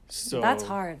 So that's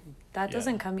hard. That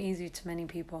doesn't come easy to many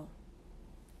people.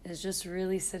 It's just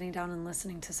really sitting down and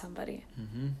listening to somebody.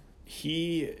 Mm-hmm.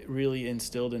 He really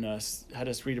instilled in us, had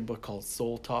us read a book called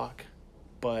Soul Talk.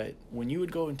 But when you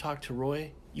would go and talk to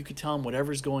Roy, you could tell him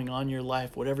whatever's going on in your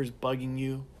life, whatever's bugging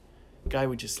you. Guy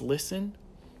would just listen,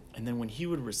 and then when he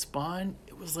would respond,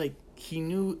 it was like he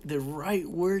knew the right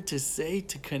word to say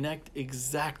to connect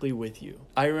exactly with you.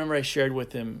 I remember I shared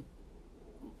with him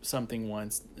something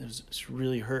once. I was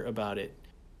really hurt about it,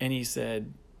 and he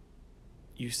said,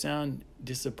 "You sound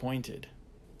disappointed."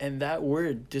 And that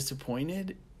word,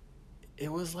 disappointed,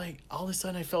 it was like all of a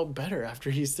sudden I felt better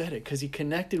after he said it, because he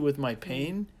connected with my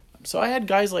pain. So I had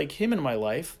guys like him in my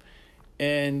life.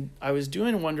 And I was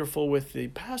doing wonderful with the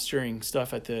pastoring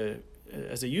stuff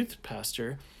as a youth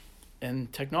pastor,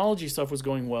 and technology stuff was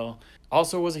going well.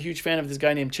 Also was a huge fan of this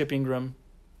guy named Chip Ingram,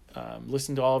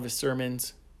 listened to all of his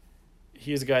sermons.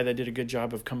 He is a guy that did a good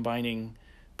job of combining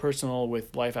personal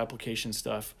with life application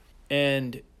stuff.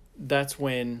 And that's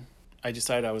when I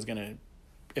decided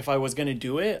if I was going to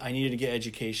do it, I needed to get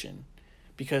education.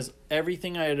 Because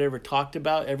everything I had ever talked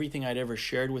about, everything I'd ever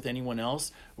shared with anyone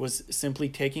else was simply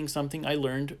taking something I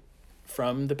learned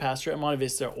from the pastor at Monte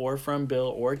Vista or from Bill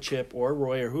or Chip or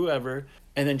Roy or whoever,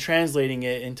 and then translating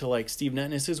it into like Steve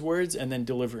Netness's words and then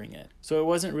delivering it. So it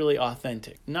wasn't really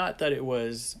authentic. Not that I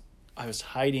was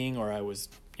hiding or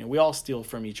we all steal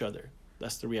from each other.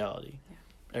 That's the reality. Yeah.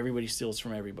 Everybody steals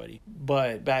from everybody.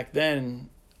 But back then,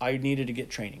 I needed to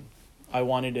get training. I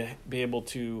wanted to be able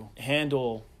to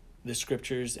handle the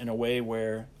scriptures in a way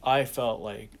where I felt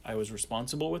like I was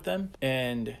responsible with them.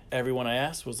 And everyone I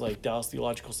asked was like, Dallas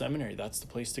Theological Seminary, that's the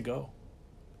place to go.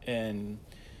 And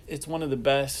it's one of the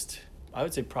best, I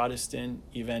would say, Protestant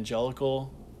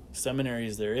evangelical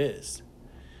seminaries there is.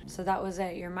 So that was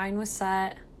it. Your mind was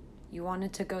set. You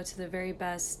wanted to go to the very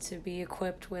best to be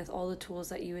equipped with all the tools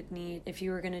that you would need. If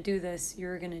you were going to do this, you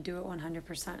were going to do it 100%.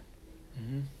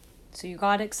 Mm-hmm. So you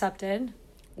got accepted.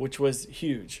 Which was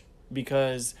huge,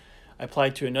 because I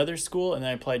applied to another school, and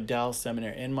then I applied to Dallas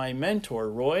Seminary. And my mentor,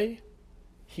 Roy,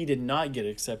 he did not get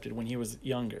accepted when he was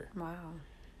younger. Wow.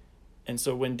 And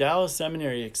so when Dallas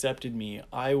Seminary accepted me,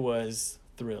 I was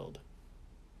thrilled.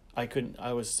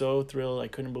 I was so thrilled. I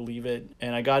couldn't believe it.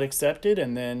 And I got accepted,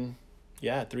 and then,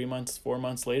 4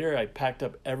 months later, I packed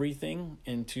up everything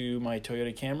into my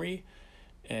Toyota Camry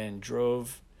and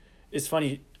drove. It's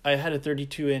funny, I had a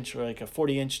 32-inch or like a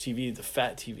 40-inch TV, the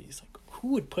fat TVs. Like, who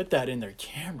would put that in their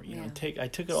Camry? I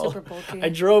took it all. Super bulky. I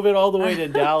drove it all the way to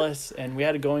Dallas, and we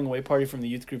had a going away party from the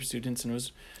youth group students, and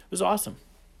it was awesome.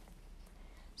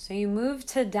 So you moved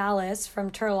to Dallas from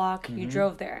Turlock. Mm-hmm. You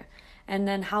drove there. And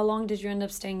then how long did you end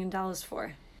up staying in Dallas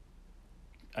for?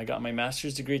 I got my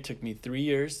master's degree. It took me 3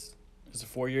 years. It was a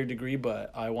 4-year degree,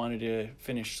 but I wanted to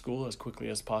finish school as quickly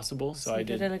as possible. So I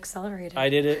did it accelerated. I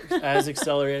did it as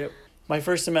accelerated. My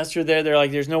first semester there, they're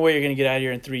like, there's no way you're going to get out of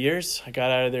here in 3 years. I got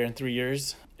out of there in 3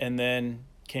 years, and then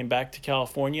came back to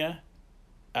California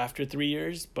after 3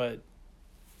 years, but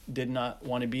did not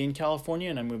want to be in California,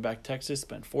 and I moved back to Texas,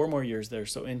 spent 4 more years there.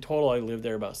 So in total, I lived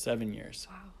there about 7 years.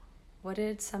 Wow. What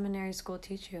did seminary school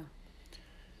teach you?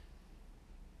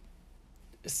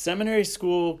 seminary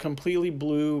school completely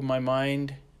blew my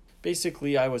mind.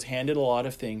 Basically, I was handed a lot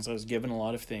of things. I was given a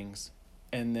lot of things.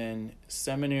 And then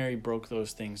seminary broke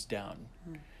those things down.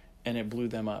 And it blew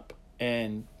them up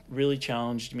and really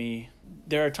challenged me.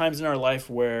 There are times in our life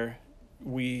where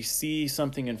we see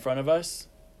something in front of us,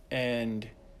 and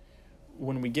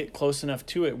when we get close enough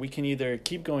to it, we can either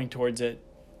keep going towards it,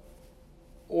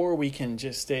 or we can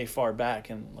just stay far back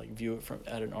and like view it from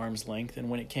at an arm's length. And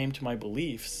when it came to my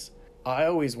beliefs, I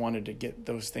always wanted to get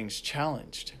those things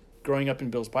challenged. Growing up in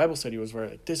Bill's Bible study was where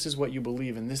like, this is what you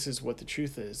believe and this is what the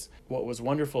truth is. What was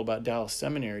wonderful about Dallas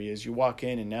Seminary is you walk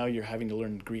in and now you're having to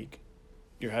learn Greek.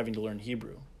 You're having to learn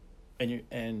Hebrew.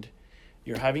 And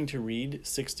you're having to read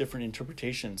 6 different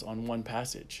interpretations on one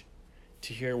passage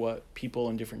to hear what people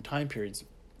in different time periods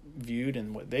viewed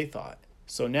and what they thought.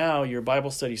 So now your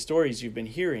Bible study stories you've been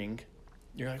hearing,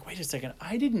 you're like, wait a second,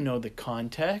 I didn't know the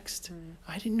context.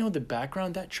 I didn't know the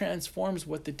background. That transforms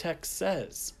what the text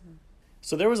says.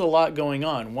 So there was a lot going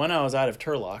on. When I was out of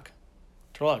Turlock,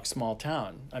 small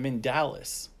town. I'm in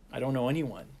Dallas. I don't know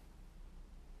anyone.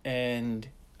 And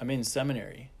I'm in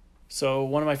seminary. So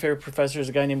one of my favorite professors,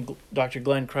 a guy named Dr.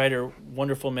 Glenn Kreider,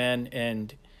 wonderful man.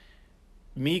 And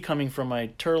me coming from my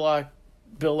Turlock,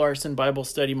 Bill Larson Bible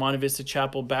study, Monte Vista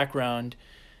Chapel background,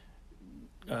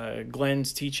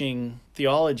 Glenn's teaching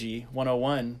theology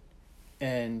 101.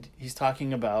 And he's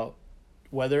talking about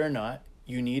whether or not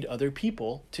you need other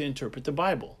people to interpret the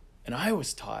Bible. And I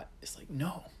was taught, it's like,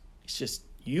 no, it's just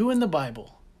you and the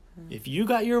Bible. If you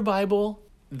got your Bible,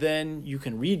 then you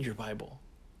can read your Bible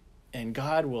and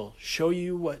God will show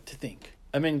you what to think.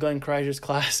 I'm in Glenn Kreider's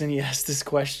class and he asked this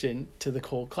question to the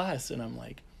whole class. And I'm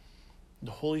like,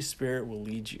 the Holy Spirit will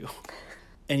lead you.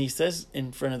 And he says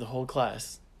in front of the whole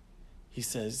class, he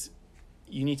says,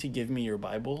 you need to give me your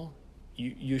Bible.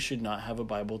 You should not have a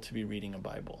Bible to be reading a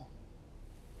Bible.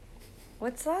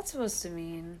 What's that supposed to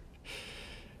mean?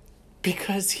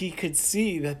 Because he could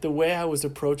see that the way I was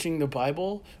approaching the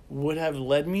Bible would have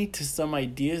led me to some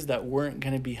ideas that weren't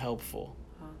going to be helpful.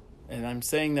 And I'm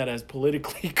saying that as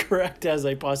politically correct as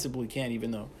I possibly can, even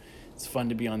though it's fun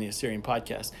to be on the Assyrian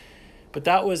podcast. But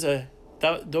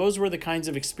those were the kinds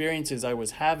of experiences I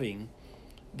was having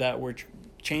that were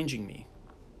changing me.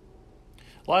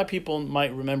 A lot of people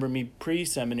might remember me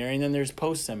pre-seminary, and then there's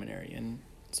post-seminary. And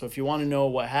so if you want to know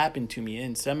what happened to me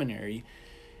in seminary,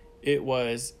 it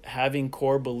was having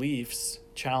core beliefs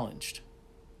challenged.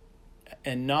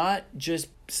 And not just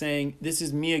saying, this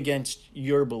is me against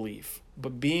your belief,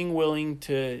 but being willing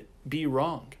to be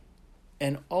wrong.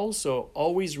 And also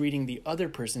always reading the other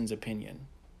person's opinion.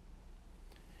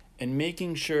 And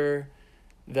making sure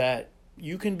that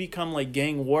you can become like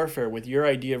gang warfare with your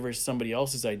idea versus somebody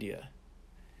else's idea.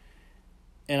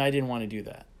 And I didn't want to do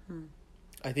that.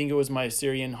 I think it was my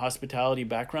Assyrian hospitality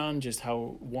background, just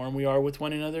how warm we are with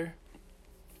one another.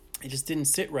 It just didn't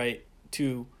sit right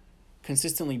to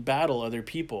consistently battle other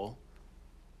people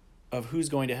of who's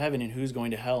going to heaven and who's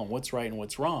going to hell and what's right and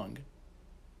what's wrong.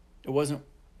 It wasn't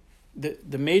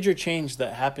the major change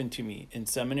that happened to me in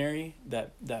seminary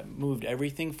that moved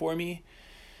everything for me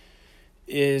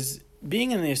is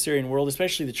being in the Assyrian world,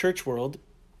 especially the church world.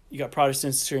 You got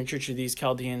Protestants, Assyrian Church of these,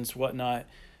 Chaldeans, whatnot.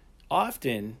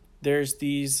 Often there's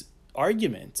these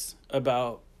arguments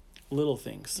about little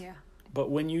things. Yeah. But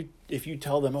if you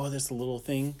tell them, oh, this is a little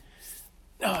thing,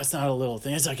 no, it's not a little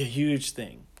thing. It's like a huge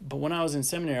thing. But when I was in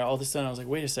seminary, all of a sudden I was like,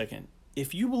 wait a second.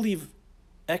 If you believe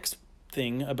X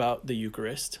thing about the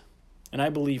Eucharist, and I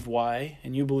believe Y,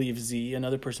 and you believe Z,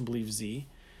 another person believes Z,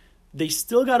 they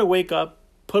still got to wake up,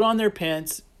 put on their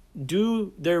pants,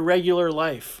 do their regular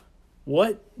life.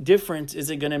 What difference is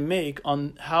it going to make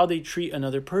on how they treat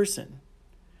another person?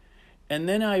 And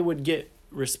then I would get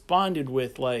responded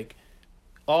with like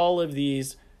all of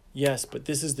these, yes, but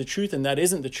this is the truth and that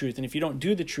isn't the truth. And if you don't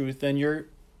do the truth, then you're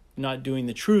not doing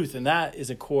the truth. And that is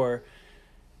a core.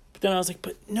 But then I was like,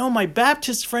 but no, my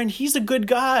Baptist friend, he's a good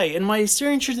guy. And my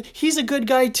Assyrian church, he's a good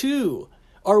guy too.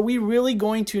 Are we really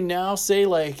going to now say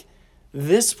like,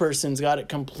 this person's got it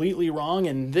completely wrong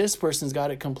and this person's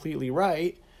got it completely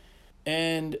right?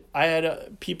 And I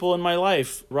had people in my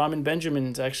life. Raman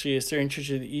Benjamin's actually a Syrian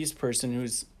Church of the East person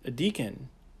who's a deacon.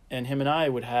 And him and I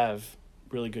would have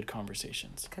really good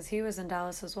conversations. Because he was in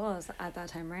Dallas as well at that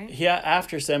time, right? Yeah,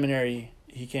 after seminary,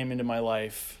 he came into my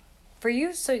life. For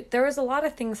you, so there was a lot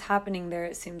of things happening there,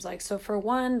 it seems like. So for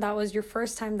one, that was your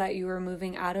first time that you were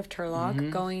moving out of Turlock,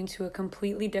 going to a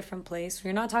completely different place.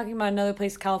 You're not talking about another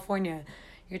place, California.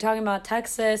 You're talking about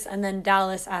Texas and then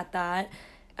Dallas at that.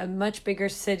 A much bigger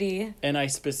city. And I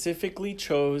specifically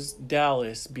chose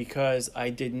Dallas because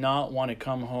I did not want to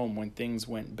come home when things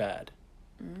went bad.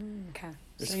 Okay.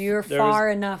 So you're far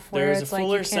enough where it's like you can't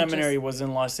Fuller Seminary was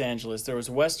in Los Angeles. There was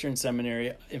Western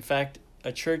Seminary. In fact,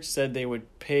 a church said they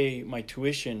would pay my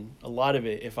tuition, a lot of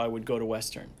it, if I would go to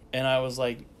Western. And I was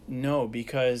like, no,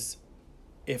 because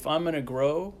if I'm going to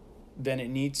grow, then it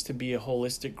needs to be a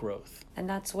holistic growth. And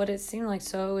that's what it seemed like.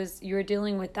 So you were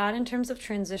dealing with that in terms of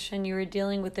transition. You were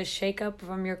dealing with the shakeup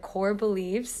from your core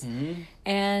beliefs. Mm-hmm.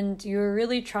 And you were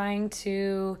really trying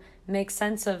to make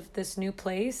sense of this new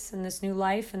place and this new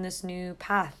life and this new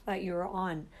path that you were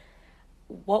on.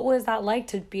 What was that like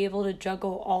to be able to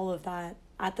juggle all of that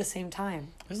at the same time?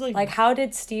 It was like how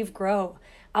did Steve grow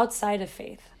outside of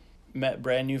faith? Met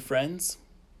brand new friends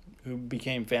who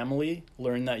became family,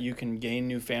 learned that you can gain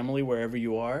new family wherever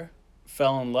you are,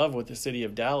 fell in love with the city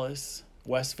of Dallas.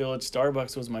 West Village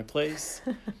Starbucks was my place.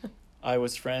 I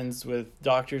was friends with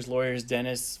doctors, lawyers,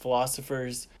 dentists,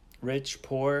 philosophers, rich,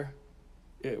 poor.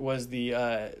 It was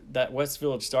that West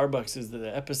Village Starbucks is the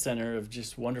epicenter of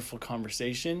just wonderful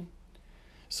conversation.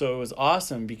 So it was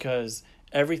awesome because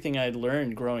everything I had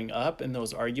learned growing up and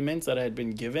those arguments that I had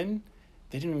been given,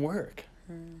 they didn't work.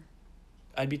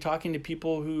 I'd be talking to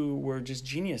people who were just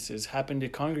geniuses, happened to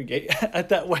congregate at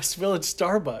that West Village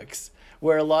Starbucks,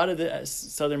 where a lot of the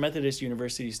Southern Methodist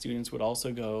University students would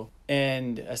also go.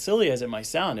 And as silly as it might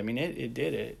sound, I mean, it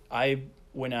did it. I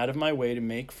went out of my way to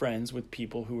make friends with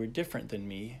people who were different than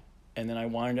me. And then I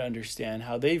wanted to understand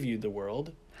how they viewed the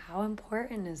world. How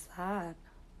important is that?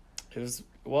 It was,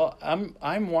 well,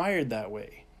 I'm wired that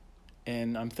way,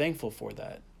 and I'm thankful for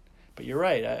that. But you're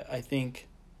right. I think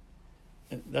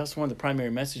that's one of the primary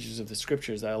messages of the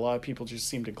scriptures that a lot of people just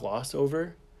seem to gloss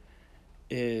over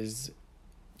is,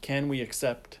 can we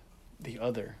accept the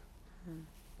other?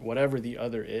 Whatever the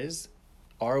other is,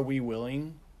 are we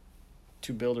willing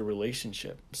to build a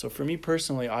relationship? So for me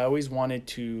personally, I always wanted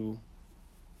to,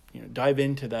 dive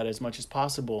into that as much as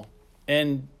possible.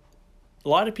 And a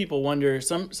lot of people wonder,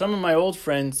 some of my old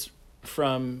friends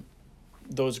from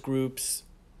those groups,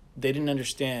 they didn't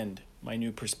understand my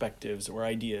new perspectives or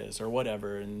ideas or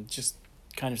whatever, and just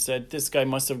kind of said, this guy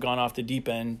must have gone off the deep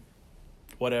end,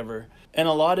 whatever. And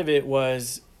a lot of it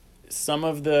was some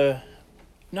of the,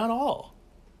 not all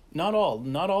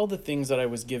the things that I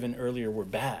was given earlier were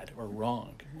bad or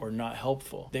wrong or not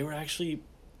helpful. They were actually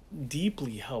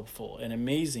deeply helpful and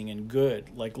amazing and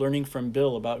good, like learning from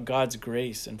Bill about God's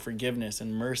grace and forgiveness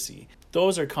and mercy.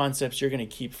 Those are concepts you're going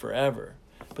to keep forever.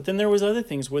 But then there was other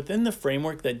things within the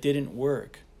framework that didn't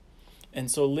work. And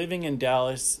so living in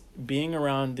Dallas, being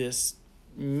around this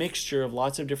mixture of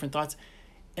lots of different thoughts,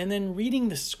 and then reading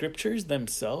the scriptures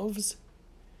themselves,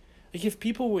 like if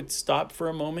people would stop for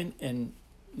a moment and,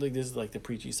 like, this is like the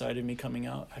preachy side of me coming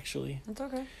out, actually. That's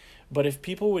okay. But if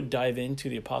people would dive into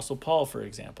the Apostle Paul, for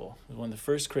example, one of the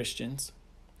first Christians,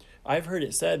 I've heard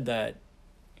it said that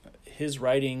his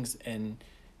writings, and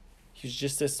he's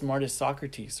just as smart as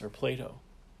Socrates or Plato.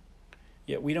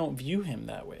 Yet we don't view him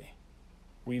that way.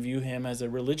 We view him as a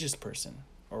religious person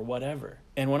or whatever.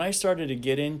 And when I started to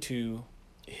get into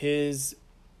his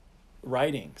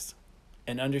writings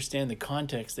and understand the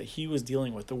context that he was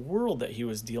dealing with, the world that he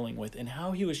was dealing with, and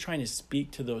how he was trying to speak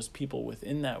to those people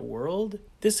within that world,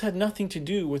 this had nothing to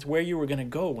do with where you were going to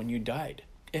go when you died.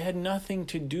 It had nothing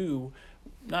to do,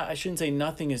 I shouldn't say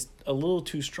nothing is a little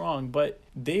too strong, but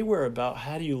they were about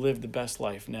how do you live the best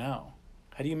life now?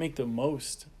 How do you make the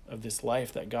most of this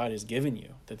life that God has given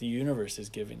you, that the universe has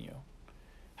given you?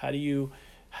 How do you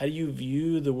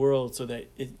view the world so that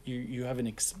you have an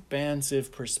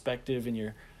expansive perspective and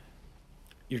you're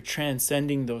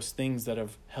transcending those things that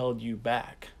have held you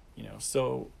back,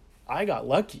 So I got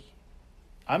lucky.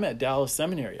 I'm at Dallas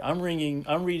Seminary. I'm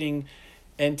reading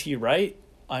N.T. Wright.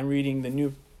 I'm reading the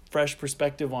new fresh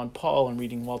perspective on Paul. I'm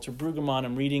reading Walter Brueggemann.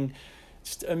 I'm reading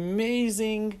just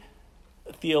amazing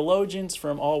theologians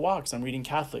from all walks. I'm reading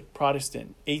Catholic,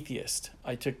 Protestant, atheist.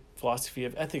 I took philosophy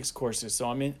of ethics courses, so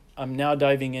I'm now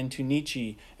diving into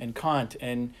Nietzsche and Kant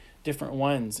and different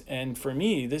ones. And for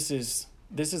me, this is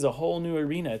a whole new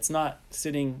arena. It's not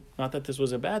that this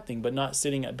was a bad thing, but not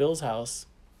sitting at Bill's house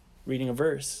reading a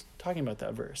verse, talking about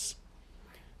that verse.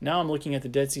 Now I'm looking at the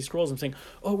Dead Sea Scrolls. I'm saying,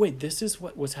 oh, wait, this is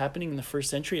what was happening in the first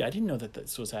century? I didn't know that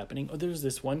this was happening. Oh, there was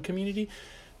this one community.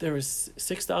 There was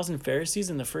 6,000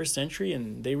 Pharisees in the first century,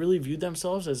 and they really viewed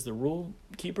themselves as the rule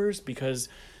keepers because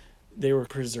they were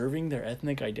preserving their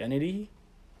ethnic identity.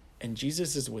 And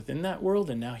Jesus is within that world,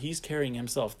 and now he's carrying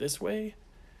himself this way.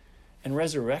 And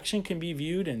resurrection can be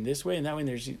viewed in this way and that way.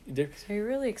 So you're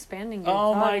really expanding your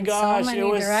Oh thought my in gosh, so many it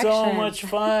was directions. so much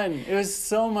fun. It was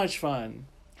so much fun.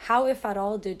 How, if at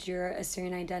all, did your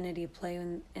Assyrian identity play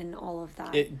in all of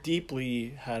that? It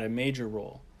deeply had a major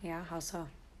role. Yeah, how so?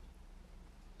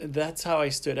 that's how I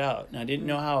stood out. And I didn't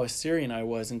know how Assyrian I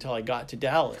was until I got to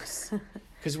Dallas.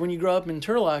 Because when you grow up in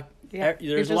Turlock,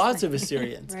 there's lots of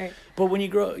Assyrians. Right. But when you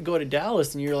go to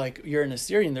Dallas and you're an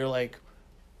Assyrian, they're like,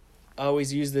 I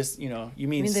always use this, you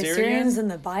mean the Syrian? Syrians in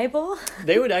the Bible?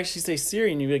 They would actually say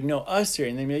Syrian. You'd be like, no,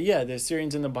 Assyrian. They'd be like, yeah, the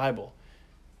Syrians in the Bible.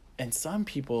 And some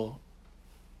people,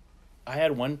 I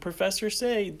had one professor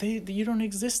say, you don't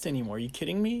exist anymore. Are you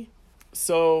kidding me?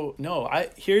 So, no,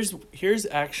 here's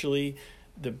actually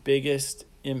the biggest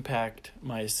impact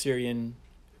my Assyrian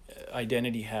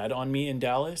identity had on me in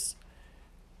Dallas.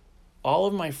 All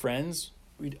of my friends,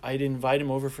 I'd invite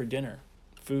them over for dinner,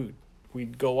 food.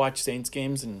 We'd go watch Saints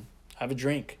games and have a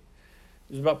drink.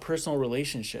 It was about personal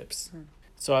relationships.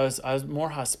 So I was more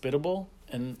hospitable,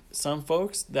 and some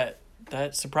folks that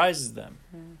surprises them.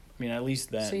 I mean, at least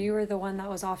then. So you were the one that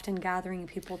was often gathering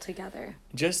people together.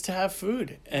 Just to have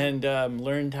food, and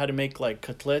learned how to make like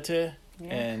kotlete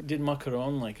and did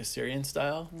macaron like Assyrian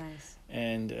style. Nice.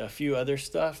 And a few other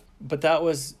stuff. But that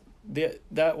was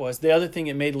the other thing.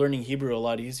 It made learning Hebrew a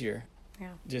lot easier. Yeah.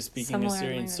 Just speaking Similar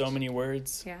Assyrian, language. so many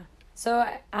words. Yeah. So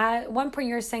at one point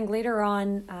you were saying later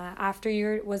on,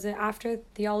 was it after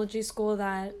theology school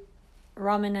that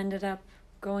Raman ended up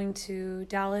going to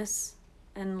Dallas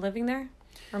and living there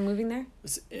or moving there?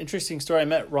 It's an interesting story. I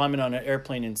met Raman on an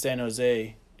airplane in San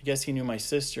Jose. I guess he knew my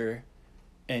sister,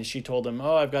 and she told him,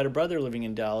 oh, I've got a brother living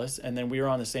in Dallas. And then we were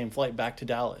on the same flight back to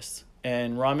Dallas.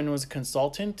 And Raman was a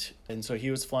consultant, and so he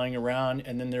was flying around.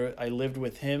 And then I lived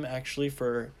with him actually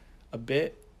for a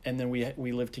bit, and then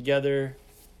we lived together.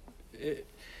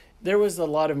 There was a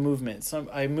lot of movement.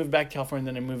 I moved back to California,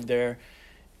 then I moved there.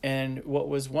 And what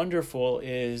was wonderful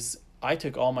is I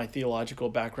took all my theological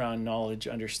background, knowledge,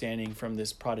 understanding from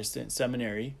this Protestant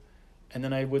seminary, and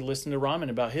then I would listen to Raman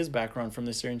about his background from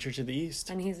the Syrian Church of the East.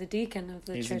 And he's a deacon of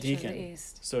the Church of the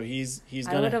East. So he's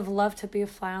I would have loved to be a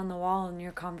fly on the wall in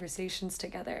your conversations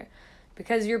together,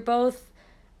 because you're both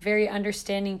very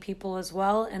understanding people as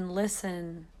well,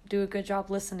 and do a good job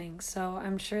listening. So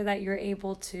I'm sure that you're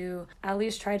able to at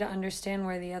least try to understand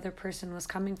where the other person was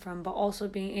coming from, but also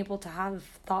being able to have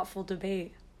thoughtful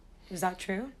debate. Is that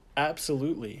true?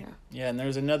 Absolutely. Yeah, and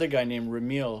there's another guy named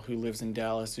Ramil who lives in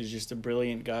Dallas who's just a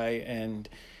brilliant guy, and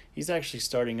he's actually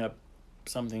starting up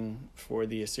something for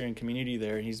the Assyrian community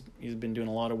there. He's been doing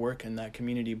a lot of work in that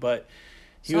community, but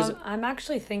I'm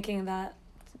actually thinking that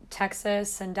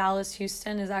Texas and Dallas,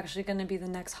 Houston is actually going to be the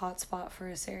next hotspot for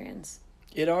Assyrians.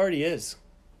 It already is.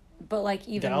 But like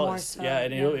even Dallas, more so. Yeah,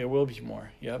 and it will be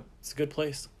more. Yep. It's a good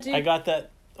place. I got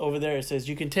that over there. It says,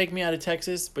 you can take me out of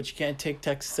Texas, but you can't take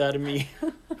Texas out of me.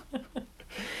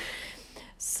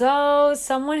 So,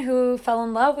 someone who fell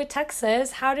in love with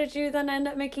Texas, how did you then end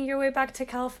up making your way back to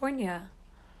California?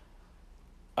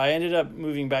 I ended up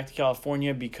moving back to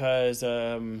California because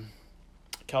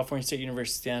California State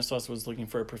University Stanislaus was looking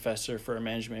for a professor for a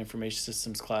management information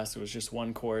systems class. It was just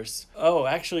one course. Oh,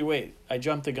 actually, wait. I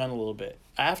jumped the gun a little bit.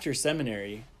 After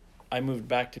seminary, I moved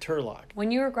back to Turlock.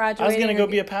 When you were graduating... I was going to go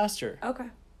be a pastor. Okay.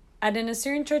 At an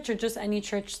Assyrian church or just any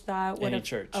church that would Any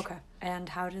church. Okay. And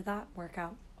how did that work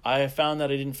out? I found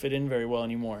that I didn't fit in very well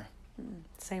anymore.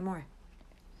 Say more.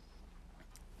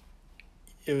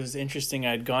 It was interesting.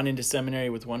 I'd gone into seminary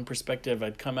with one perspective.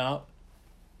 I'd come out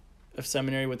of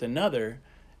seminary with another.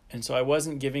 And so I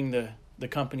wasn't giving the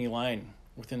company line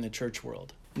within the church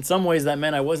world. In some ways, that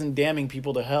meant I wasn't damning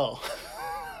people to hell.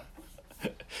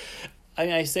 I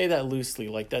mean, I say that loosely,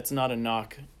 like that's not a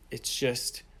knock. It's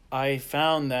just I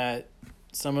found that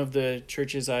some of the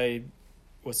churches I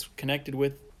was connected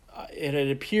with, it had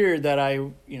appeared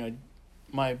that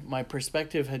my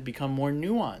perspective had become more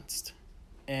nuanced,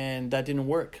 and that didn't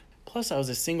work. Plus, I was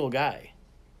a single guy.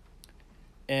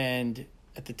 And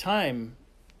at the time,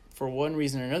 for one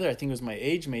reason or another, I think it was my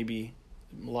age, maybe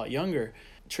a lot younger,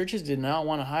 churches did not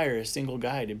want to hire a single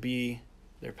guy to be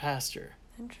their pastor.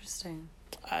 Interesting.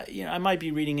 I might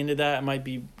be reading into that. I might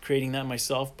be creating that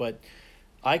myself, but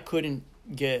I couldn't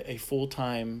get a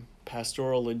full-time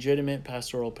legitimate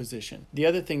pastoral position. The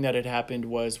other thing that had happened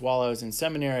was while I was in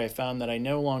seminary, I found that I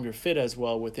no longer fit as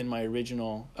well within my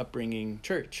original upbringing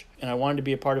church. And I wanted to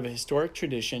be a part of a historic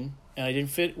tradition, and I didn't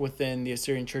fit within the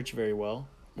Assyrian church very well,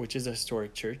 which is a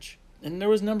historic church. And there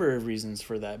was a number of reasons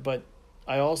for that, but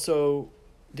I also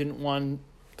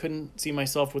couldn't see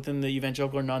myself within the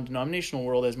evangelical or non-denominational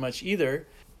world as much either.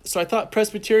 So I thought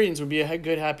Presbyterians would be a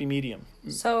good happy medium.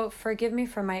 So forgive me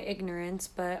for my ignorance,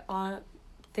 but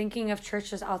thinking of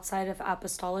churches outside of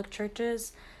apostolic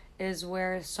churches is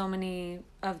where so many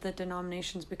of the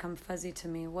denominations become fuzzy to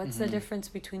me. What's the difference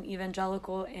between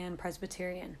evangelical and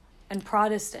Presbyterian and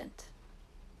Protestant?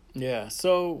 Yeah,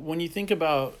 so when you think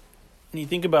about when you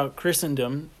think about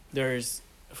Christendom, there's,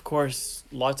 of course,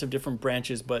 lots of different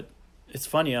branches, but it's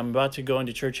funny. I'm about to go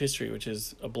into church history, which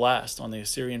is a blast on the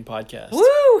Assyrian podcast.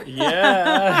 Woo!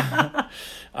 Yeah.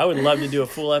 I would love to do a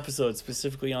full episode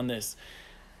specifically on this.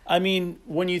 I mean,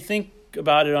 when you think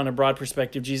about it on a broad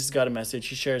perspective, Jesus got a message.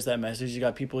 He shares that message. You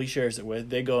got people he shares it with.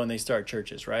 They go and they start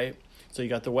churches, right? So you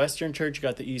got the Western church, you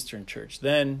got the Eastern church.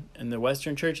 Then in the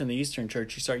Western church and the Eastern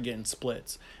church, you start getting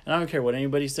splits. And I don't care what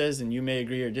anybody says, and you may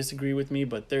agree or disagree with me,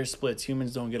 but there's splits.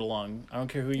 Humans don't get along. I don't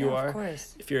care who you are. Of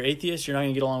course. If you're atheist, you're not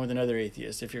going to get along with another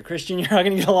atheist. If you're Christian, you're not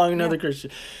going to get along with another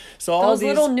Christian. So all those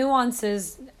little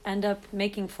nuances end up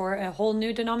making for a whole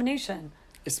new denomination.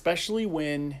 Especially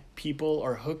when people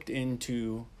are hooked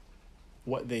into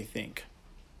what they think.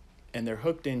 And they're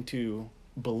hooked into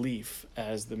belief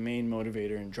as the main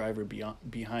motivator and driver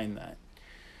behind that.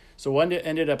 So what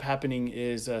ended up happening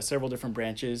is several different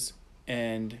branches,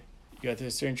 and you got the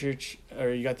Assyrian Church, or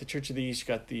you got the Church of the East, you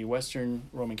got the Western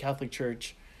Roman Catholic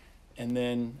Church, and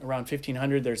then around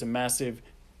 1500 there's a massive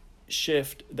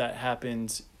shift that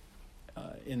happens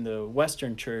in the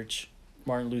Western Church,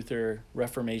 Martin Luther,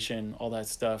 Reformation, all that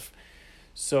stuff.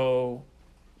 So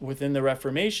within the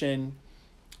Reformation,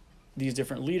 these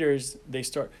different leaders, they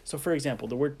start. So for example,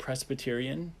 the word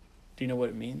Presbyterian, do you know what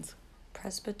it means?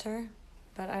 Presbyter?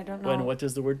 But I don't know. And what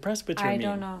does the word presbyter mean? I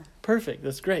don't know. Perfect.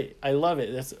 That's great. I love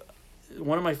it. That's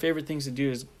one of my favorite things to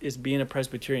do is be in a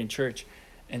Presbyterian church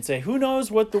and say, who knows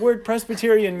what the word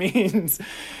Presbyterian means?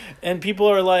 And people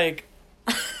are like,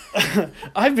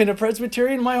 I've been a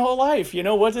Presbyterian my whole life. You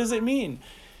know, what does it mean?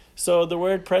 So the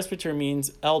word presbyter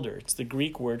means elder. It's the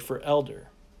Greek word for elder.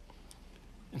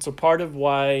 And so part of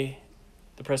why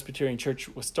the Presbyterian Church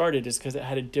was started is because it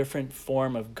had a different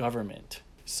form of government.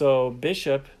 So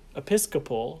bishop,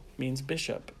 episcopal, means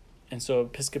bishop. And so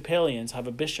Episcopalians have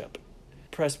a bishop.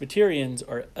 Presbyterians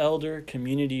are elder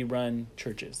community-run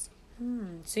churches.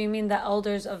 So you mean the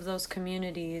elders of those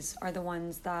communities are the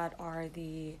ones that are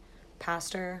the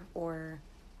pastor or...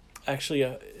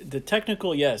 Actually, the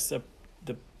technical, yes. A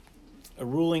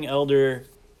ruling elder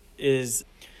is...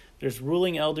 There's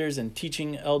ruling elders and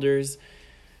teaching elders,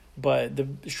 but the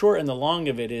short and the long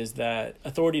of it is that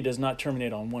authority does not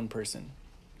terminate on one person.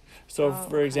 So,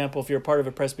 for example, if you're a part of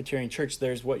a Presbyterian church,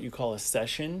 there's what you call a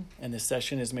session, and the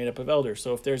session is made up of elders.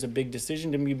 So if there's a big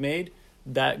decision to be made,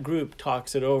 that group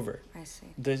talks it over. I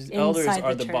see. The elders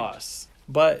are the boss.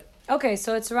 But okay,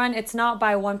 so it's not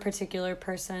by one particular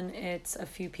person, it's a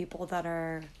few people that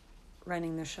are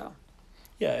running the show.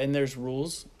 Yeah, and there's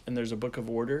rules, and there's a book of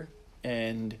order.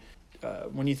 And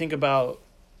when you think about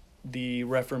the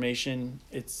Reformation,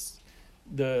 it's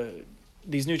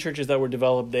these new churches that were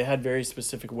developed. They had very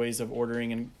specific ways of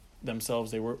ordering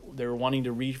themselves. They were wanting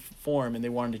to reform, and they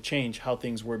wanted to change how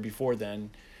things were before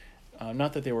then.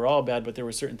 Not that they were all bad, but there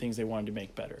were certain things they wanted to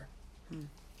make better.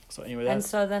 So anyway, and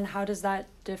so then how does that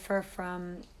differ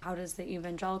from how does the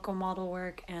evangelical model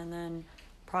work and then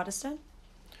Protestant?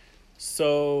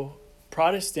 So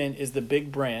Protestant is the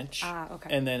big branch. Okay.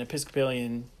 And then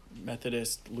Episcopalian,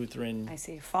 Methodist, Lutheran. I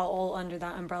see. Fall all under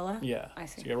that umbrella? Yeah. I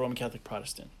see. So you got Roman Catholic,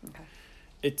 Protestant. Okay.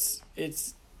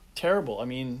 It's terrible. I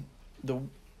mean,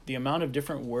 the amount of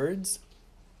different words.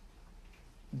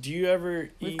 Do you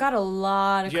ever We've got a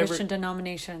lot of Christian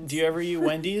denominations. Do you ever eat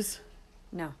Wendy's?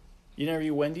 No. You never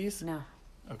eat Wendy's? No.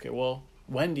 Okay, well,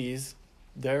 Wendy's,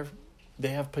 they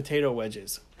have potato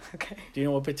wedges. Okay. Do you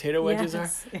know what potato wedges are?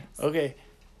 Yes. Okay.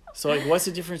 So, like, what's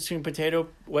the difference between potato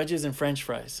wedges and French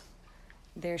fries?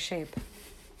 Their shape.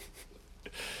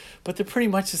 But they're pretty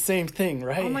much the same thing,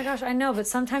 right? Oh my gosh, I know, but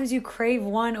sometimes you crave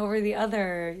one over the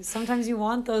other. Sometimes you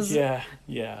want those. Yeah.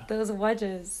 Those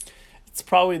wedges. It's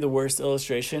probably the worst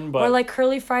illustration, but... Or like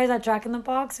curly fries at Jack in the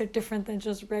Box are different than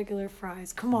just regular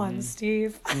fries. Come on,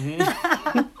 Steve.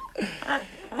 Yeah,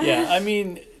 I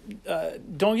mean,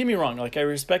 don't get me wrong. Like, I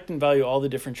respect and value all the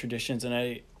different traditions, and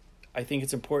I think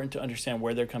it's important to understand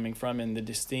where they're coming from and the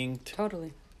distinct...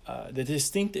 Totally. The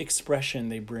distinct expression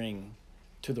they bring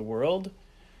to the world.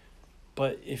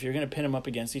 But if you're going to pin them up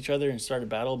against each other and start a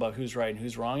battle about who's right and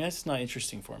who's wrong, that's not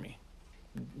interesting for me.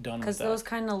 Done with that. Because those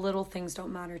kind of little things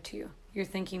don't matter to you. You're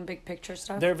thinking big picture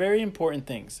stuff? They're very important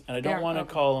things, and I don't want to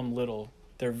call them little.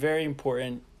 They're very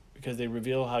important because they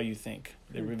reveal how you think.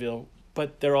 They reveal,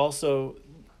 but they're also,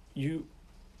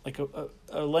 like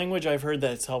a language I've heard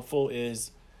that's helpful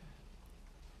is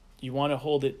you want to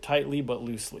hold it tightly but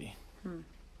loosely.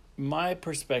 My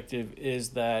perspective is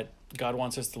that God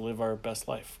wants us to live our best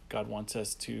life. God wants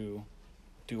us to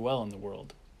do well in the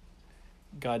world.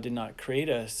 God did not create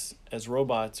us as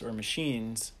robots or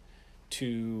machines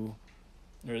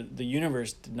or the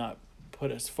universe did not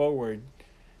put us forward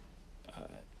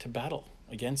to battle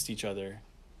against each other.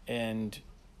 And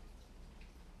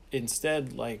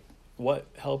instead, like, what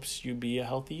helps you be a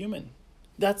healthy human?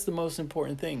 That's the most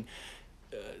important thing.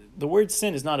 The word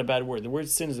sin is not a bad word. The word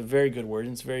sin is a very good word,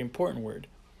 and it's a very important word.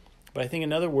 But I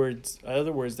think other words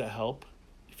that help,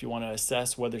 if you want to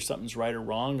assess whether something's right or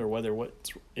wrong, or whether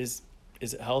is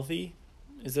it healthy,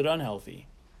 is it unhealthy?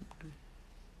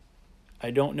 I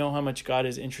don't know how much God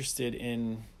is interested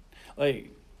in,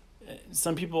 like,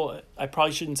 some people, I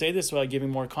probably shouldn't say this without giving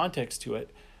more context to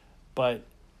it, but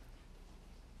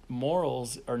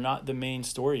morals are not the main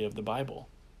story of the Bible.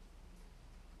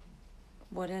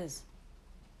 What is?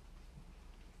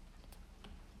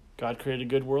 God created a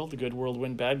good world. The good world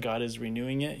went bad. God is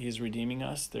renewing it. He's redeeming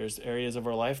us. There's areas of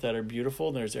our life that are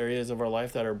beautiful. There's areas of our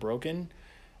life that are broken.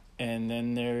 And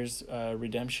then there's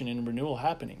redemption and renewal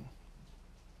happening.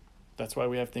 That's why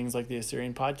we have things like the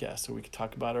Assyrian podcast. So we can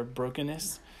talk about our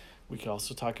brokenness. We can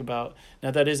also talk about...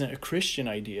 Now, that isn't a Christian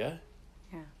idea.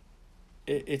 Yeah.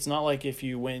 It's not like if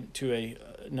you went to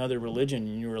another religion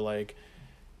and you were like...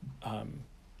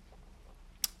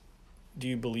 do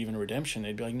you believe in redemption?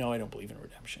 They'd be like, no, I don't believe in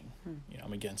redemption.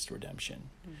 I'm against redemption.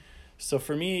 So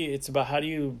for me, it's about how do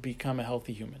you become a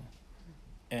healthy human?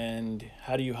 And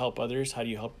how do you help others? How do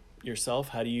you help yourself?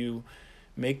 How do you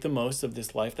make the most of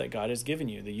this life that God has given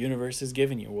you, the universe has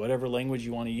given you, whatever language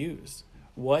you want to use?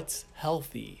 What's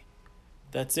healthy?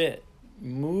 That's it.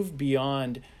 Move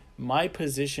beyond my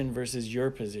position versus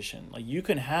your position. Like, you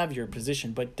can have your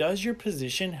position, but does your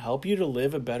position help you to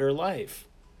live a better life?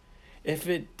 If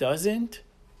it doesn't,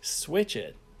 switch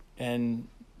it. And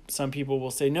some people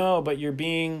will say, no, but you're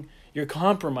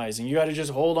compromising. You got to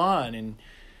just hold on. And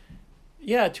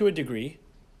yeah, to a degree.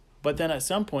 But then at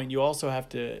some point, you also have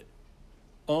to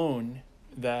own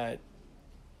that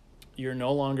you're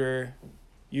no longer,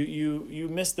 you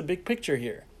missed the big picture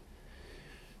here.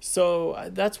 So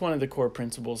that's one of the core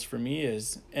principles for me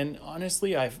is, and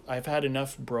honestly, I've had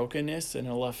enough brokenness and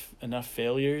enough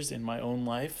failures in my own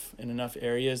life, and enough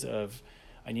areas of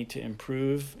I need to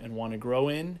improve and want to grow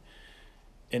in,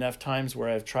 enough times where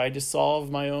I've tried to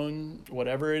solve my own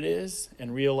whatever it is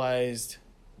and realized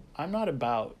I'm not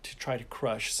about to try to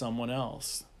crush someone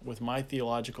else with my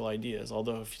theological ideas.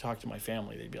 Although if you talk to my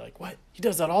family, they'd be like, what? He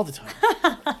does that all the time.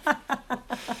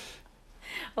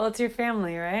 Well, it's your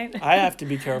family, right? I have to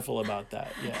be careful about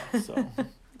that. Yeah.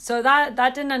 So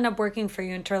that didn't end up working for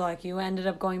you in Turlock. You ended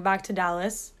up going back to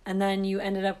Dallas, and then you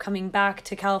ended up coming back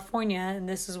to California, and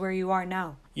this is where you are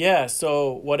now. Yeah.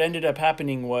 So what ended up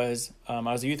happening was I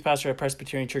was a youth pastor at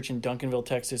Presbyterian Church in Duncanville,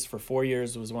 Texas for 4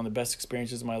 years. It was one of the best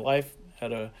experiences of my life.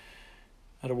 Had a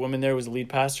woman there who was a lead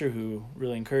pastor who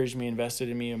really encouraged me, invested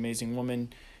in me, amazing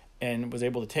woman, and was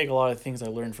able to take a lot of things I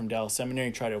learned from Dallas Seminary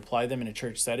and try to apply them in a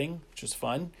church setting, which was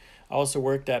fun. I also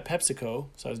worked at PepsiCo,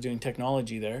 so I was doing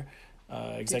technology there.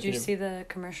 Did you see the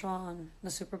commercial on the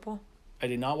Super Bowl? I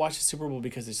did not watch the Super Bowl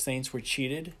because the Saints were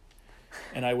cheated,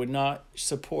 and I will not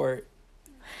support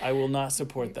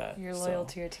that. You're loyal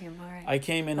to your team, all right. I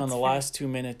came in on the last 2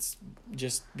 minutes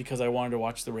just because I wanted to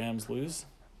watch the Rams lose.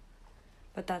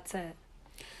 But that's it.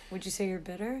 Would you say you're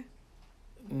bitter?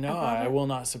 No, I will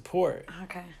not support.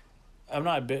 Okay. I'm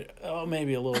not bitter. Oh,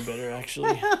 maybe a little bitter,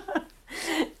 actually.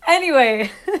 Anyway.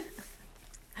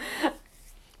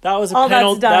 That was a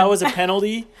penalty. That was a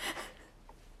penalty.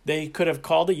 They could have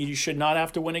called it. You should not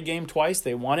have to win a game twice.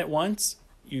 They won it once.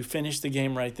 You finish the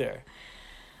game right there.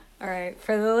 All right.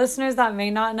 For the listeners that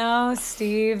may not know,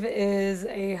 Steve is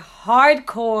a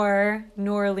hardcore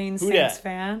New Orleans Saints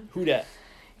fan. Who dat?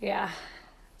 Yeah.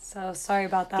 So sorry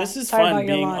about that. This is fun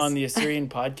being on the Assyrian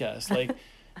podcast. Like,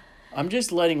 I'm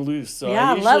just letting loose. So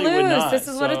yeah, I usually let loose. Would not, this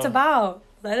is what it's about.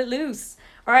 Let it loose.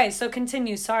 All right. So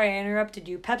continue. Sorry, I interrupted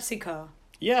you. PepsiCo.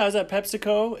 Yeah, I was at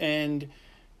PepsiCo and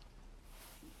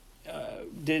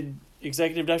did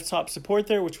executive desktop support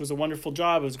there, which was a wonderful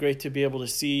job. It was great to be able to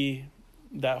see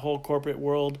that whole corporate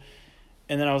world.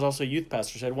 And then I was also a youth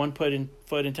pastor. So I had one foot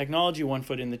in technology, one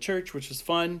foot in the church, which was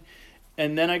fun.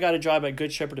 And then I got a job at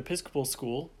Good Shepherd Episcopal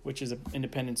School, which is an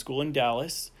independent school in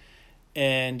Dallas,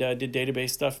 and did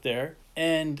database stuff there,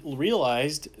 and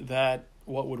realized that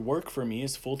what would work for me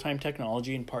is full-time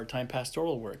technology and part-time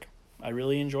pastoral work. I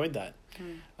really enjoyed that.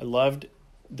 I loved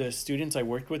the students I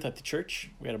worked with at the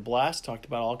church. We had a blast, talked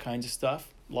about all kinds of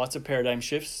stuff, lots of paradigm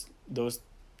shifts those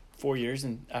 4 years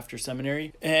and after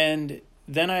seminary. And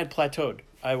then I had plateaued.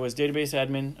 I was database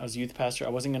admin. I was a youth pastor. I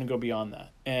wasn't going to go beyond that.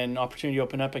 And opportunity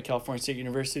opened up at California State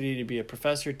University to be a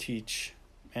professor, teach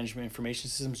management information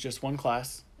systems, just one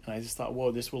class. And I just thought,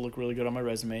 whoa, this will look really good on my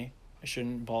resume. I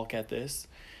shouldn't balk at this.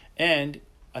 And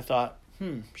I thought,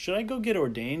 should I go get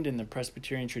ordained in the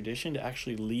Presbyterian tradition to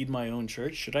actually lead my own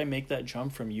church? Should I make that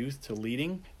jump from youth to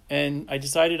leading? And I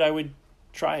decided I would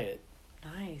try it.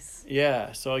 Nice.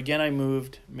 Yeah, so again I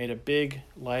moved, made a big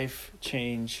life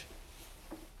change,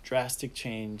 drastic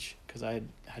change, because I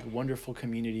had wonderful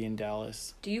community in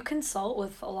Dallas. Do you consult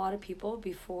with a lot of people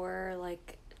before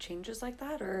like changes like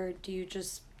that, or do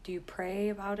you pray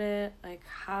about it? Like,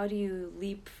 how do you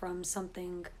leap from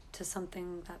something to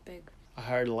something that big? I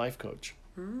hired a life coach.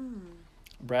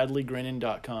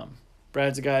 BradleyGrinnan.com.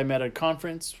 Brad's a guy I met at a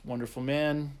conference, wonderful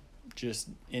man, just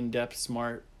in-depth,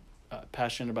 smart,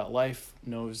 passionate about life,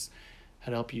 knows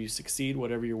how to help you succeed,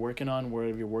 whatever you're working on,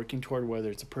 whatever you're working toward, whether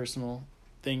it's a personal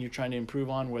thing you're trying to improve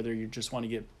on, whether you just want to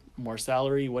get more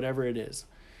salary, whatever it is.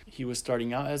 He was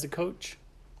starting out as a coach.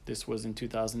 This was in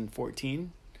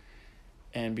 2014.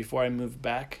 And before I moved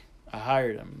back, I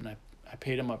hired him, and I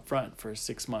paid him up front for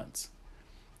 6 months.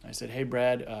 I said, hey,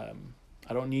 Brad,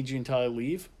 I don't need you until I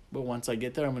leave, but once I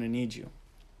get there, I'm going to need you,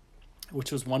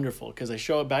 which was wonderful because I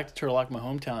showed up back to Turlock, my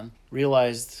hometown,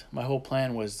 realized my whole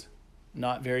plan was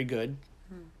not very good.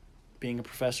 Being a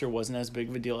professor wasn't as big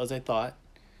of a deal as I thought.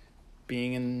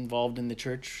 Being involved in the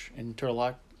church in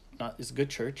Turlock is a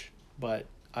good church, but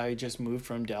I just moved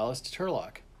from Dallas to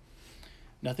Turlock.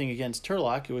 Nothing against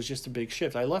Turlock. It was just a big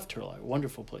shift. I left Turlock,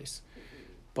 wonderful place.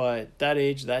 But that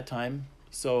age, that time,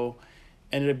 so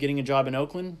ended up getting a job in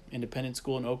Oakland, independent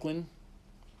school in Oakland.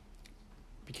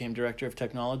 Became director of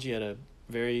technology at a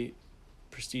very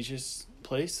prestigious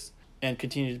place and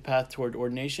continued the path toward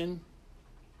ordination,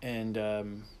 and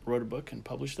wrote a book and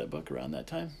published that book around that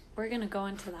time. We're going to go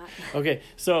into that. Okay,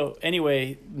 so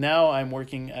anyway, now I'm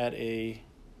working at a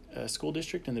school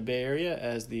district in the Bay Area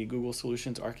as the Google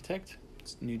Solutions Architect.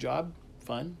 It's a new job,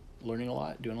 fun, learning a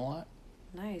lot, doing a lot.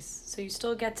 Nice. So you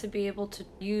still get to be able to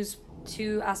use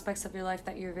two aspects of your life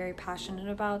that you're very passionate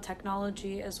about,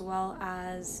 technology as well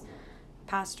as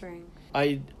pastoring.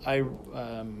 I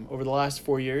over the last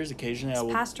 4 years, occasionally I will...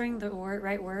 Is pastoring the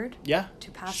right word? Yeah.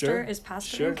 To pastor sure, is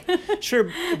pastoring?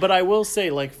 Sure. But I will say,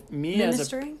 like, me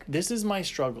Ministering? this is my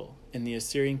struggle in the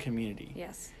Assyrian community.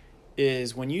 Yes.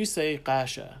 Is when you say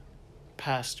kasha,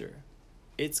 pastor,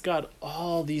 it's got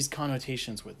all these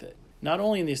connotations with it. Not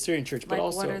only in the Assyrian church, but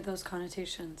also... what are those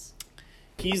connotations?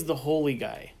 He's the holy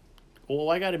guy. Well,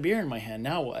 I got a beer in my hand.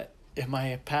 Now what? Am I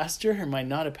a pastor or am I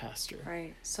not a pastor?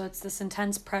 Right. So it's this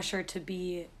intense pressure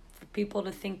for people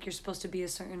to think you're supposed to be a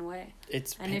certain way.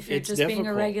 And if you're just difficult. being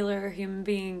a regular human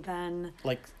being, then...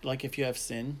 Like if you have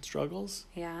sin struggles.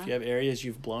 Yeah. If you have areas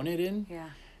you've blown it in. Yeah.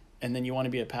 And then you want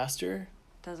to be a pastor.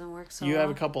 Doesn't work so You well.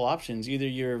 have a couple options. Either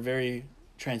you're very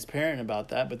transparent about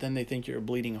that, but then they think you're a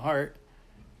bleeding heart.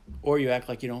 Or you act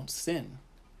like you don't sin.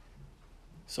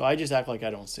 So I just act like I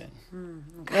don't sin.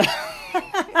 Okay.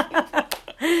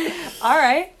 All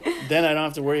right. Then I don't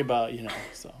have to worry about,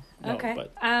 so. No, Okay.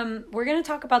 But. We're going to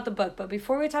talk about the book, but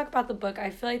before we talk about the book, I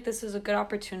feel like this is a good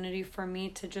opportunity for me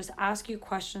to just ask you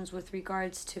questions with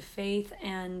regards to faith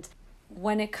and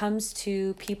when it comes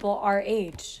to people our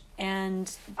age. And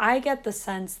I get the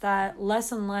sense that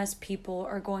less and less people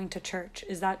are going to church.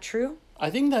 Is that true? I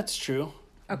think that's true.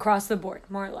 Across the board,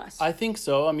 more or less. I think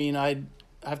so. I mean, I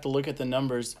have to look at the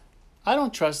numbers. I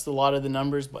don't trust a lot of the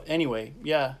numbers, but anyway,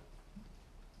 yeah.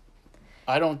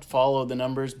 I don't follow the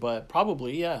numbers, but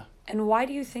probably, yeah. And why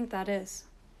do you think that is?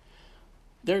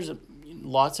 There's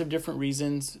lots of different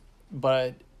reasons,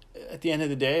 but at the end of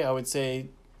the day, I would say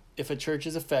if a church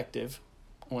is effective,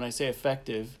 when I say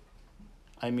effective,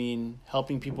 I mean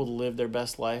helping people to live their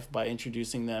best life by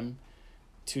introducing them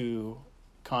to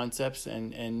concepts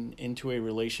and into a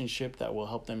relationship that will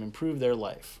help them improve their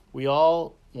life. We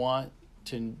all want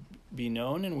to be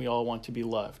known and we all want to be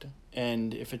loved.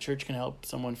 And if a church can help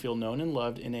someone feel known and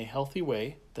loved in a healthy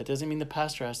way, that doesn't mean the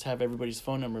pastor has to have everybody's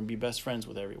phone number and be best friends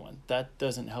with everyone. That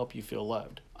doesn't help you feel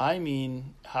loved. I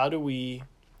mean, how do we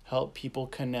help people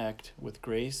connect with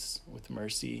grace, with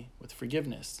mercy, with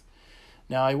forgiveness?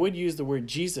 Now, I would use the word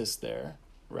Jesus there,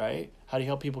 right? How do you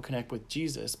help people connect with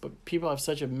Jesus? But people have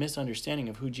such a misunderstanding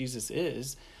of who Jesus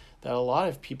is that a lot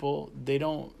of people,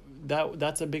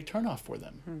 that's a big turnoff for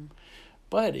them.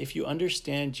 But if you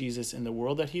understand Jesus in the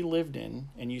world that he lived in,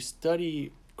 and you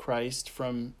study Christ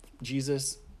from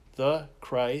Jesus the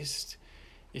Christ,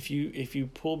 if you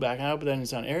pull back, and I hope that doesn't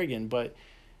sound arrogant, but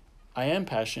I am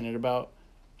passionate about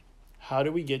how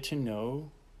do we get to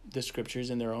know the scriptures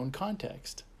in their own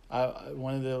context.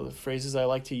 One of the phrases I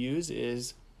like to use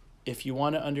is, if you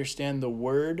want to understand the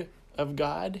Word of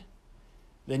God,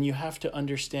 then you have to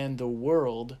understand the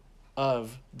world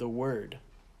of the Word.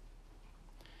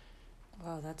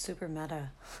 Wow, that's super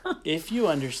meta. If you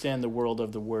understand the world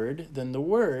of the Word, then the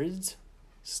words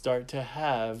start to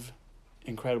have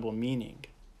incredible meaning.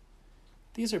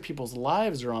 These are people's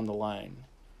lives are on the line.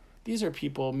 These are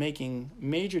people making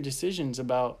major decisions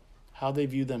about how they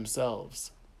view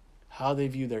themselves, how they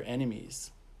view their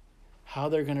enemies, how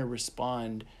they're going to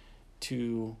respond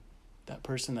to that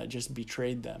person that just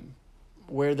betrayed them,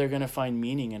 where they're going to find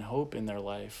meaning and hope in their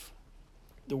life.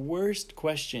 The worst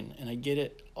question, and I get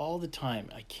it all the time,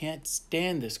 I can't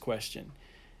stand this question.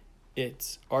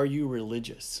 It's, are you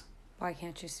religious? Why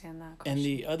can't you stand that question? And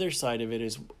the other side of it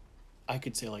is, I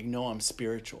could say like, no, I'm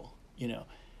spiritual.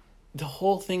 The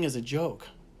whole thing is a joke.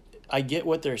 I get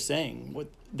what they're saying. What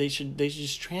they should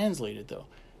just translate it though.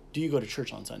 Do you go to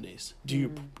church on Sundays? Do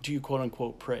you quote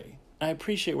unquote pray? I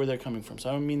appreciate where they're coming from. So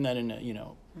I don't mean that in a,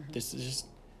 this is just,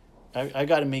 I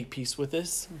got to make peace with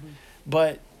this.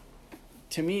 But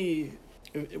to me,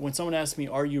 when someone asks me,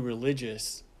 are you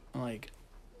religious? I'm like,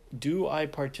 do I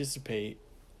participate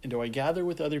and do I gather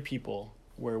with other people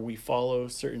where we follow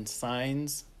certain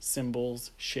signs,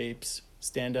 symbols, shapes,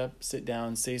 stand up, sit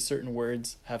down, say certain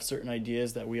words, have certain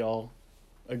ideas that we all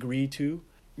agree to?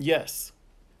 Yes.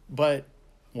 But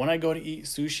when I go to eat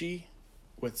sushi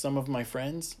with some of my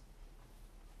friends,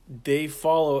 they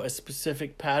follow a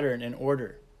specific pattern and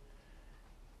order.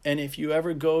 And if you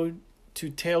ever go to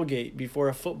tailgate before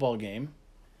a football game,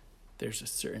 there's a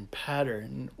certain pattern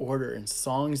and order and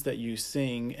songs that you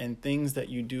sing and things that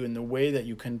you do and the way that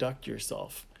you conduct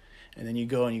yourself. And then you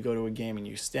go to a game and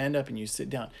you stand up and you sit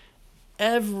down.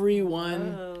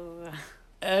 Everyone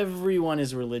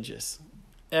is religious.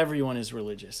 Everyone is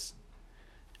religious.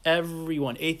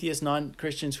 Everyone, atheists,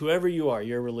 non-Christians, whoever you are,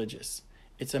 you're religious.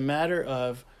 It's a matter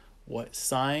of what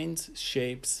signs,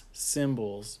 shapes,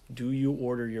 symbols do you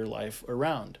order your life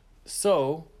around.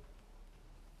 So,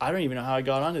 I don't even know how I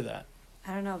got onto that.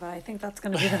 I don't know, but I think that's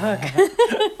going to be the hook.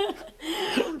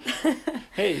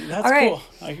 Hey, that's right.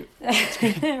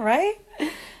 Cool. Right?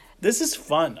 This is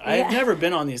fun. Yeah. I've never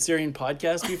been on the Assyrian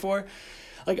podcast before.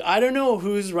 Like, I don't know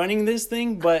who's running this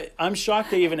thing, but I'm shocked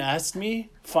they even asked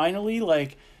me. Finally,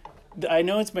 like, I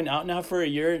know it's been out now for a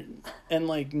year, and,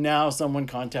 like, now someone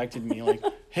contacted me, like,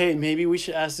 hey, maybe we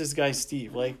should ask this guy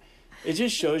Steve. Like, it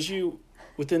just shows you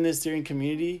within the Assyrian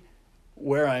community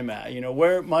where I'm at,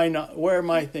 where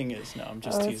my thing is. No, I'm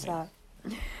just teasing.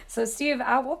 So, Steve,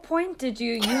 at what point did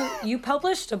you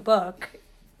published a book,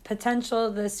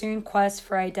 Potential, the Assyrian Quest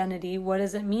for Identity. What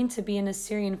does it mean to be an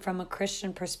Assyrian from a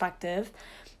Christian perspective?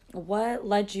 What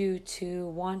led you to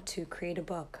want to create a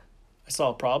book? I saw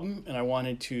a problem and I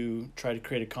wanted to try to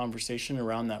create a conversation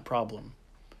around that problem.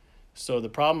 So the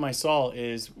problem I saw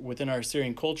is within our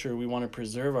Assyrian culture, we want to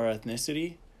preserve our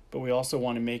ethnicity, but we also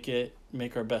want to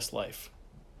make our best life.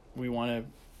 We want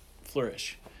to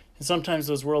flourish. And sometimes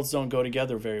those worlds don't go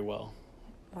together very well.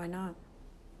 Why not?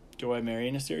 Do I marry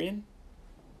an Assyrian?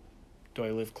 Do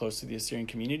I live close to the Assyrian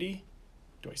community?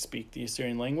 Do I speak the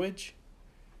Assyrian language?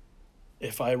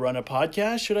 If I run a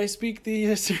podcast, should I speak the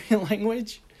Assyrian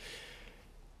language?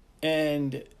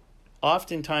 And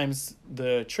oftentimes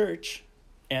the church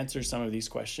answers some of these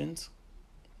questions.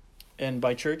 And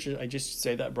by church, I just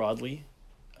say that broadly.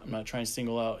 I'm not trying to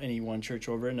single out any one church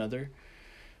over another.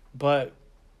 But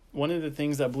one of the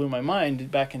things that blew my mind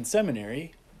back in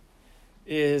seminary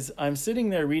is I'm sitting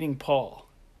there reading Paul,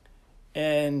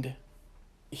 and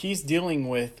he's dealing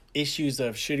with issues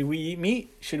of should we eat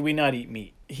meat? Should we not eat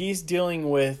meat? He's dealing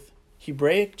with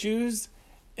Hebraic Jews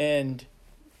and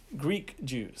Greek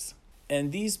Jews.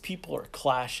 And these people are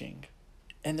clashing.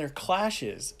 And their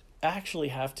clashes actually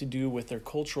have to do with their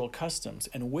cultural customs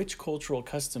and which cultural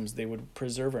customs they would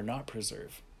preserve or not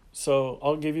preserve. So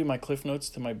I'll give you my cliff notes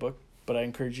to my book, but I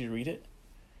encourage you to read it.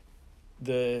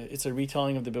 It's a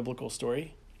retelling of the biblical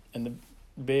story. And the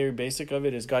very basic of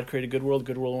it is God created a good world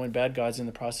went bad. God's in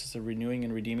the process of renewing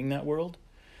and redeeming that world.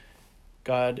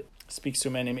 God speaks to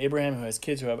a man named Abraham who has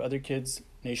kids, who have other kids.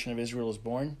 Nation of Israel is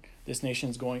born. This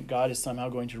nation's God is somehow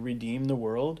going to redeem the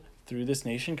world through this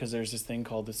nation, because there's this thing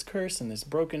called this curse and this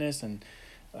brokenness, and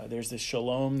there's this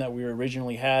shalom that we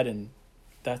originally had, and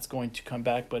that's going to come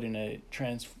back, but in a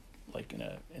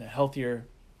healthier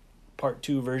part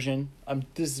 2 version.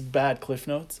 This is bad cliff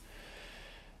notes.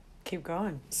 Keep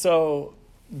going. So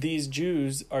these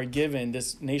Jews are given,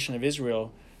 this nation of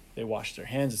Israel, they wash their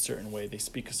hands a certain way, they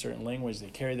speak a certain language, they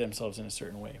carry themselves in a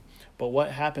certain way. But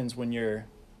what happens when you're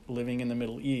living in the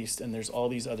Middle East and there's all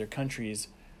these other countries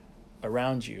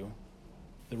around you?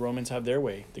 The Romans have their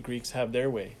way, the Greeks have their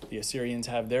way, the Assyrians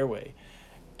have their way.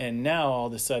 And now all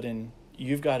of a sudden,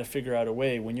 you've got to figure out a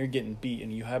way, when you're getting beat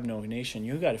and you have no nation,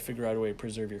 you've got to figure out a way to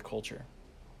preserve your culture.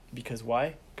 Because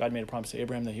why? God made a promise to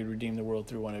Abraham that he would redeem the world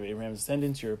through one of Abraham's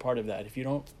descendants. You're a part of that. If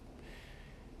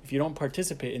you if you don't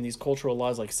participate in these cultural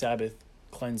laws like Sabbath,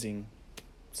 cleansing,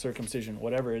 circumcision,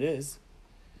 whatever it is,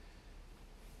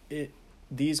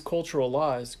 these cultural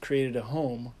laws created a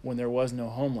home when there was no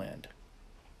homeland.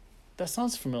 That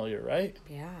sounds familiar, right?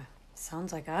 Yeah,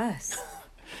 sounds like us.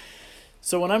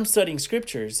 So when I'm studying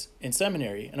scriptures in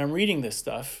seminary and I'm reading this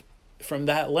stuff from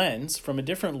that lens, from a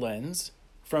different lens,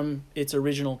 from its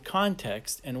original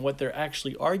context and what they're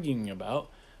actually arguing about,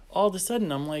 all of a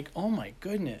sudden I'm like, oh my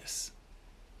goodness,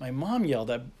 my mom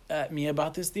yelled at me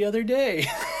about this the other day.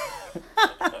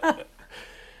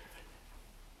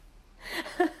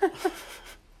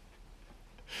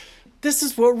 This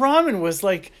is what ramen was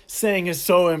like saying is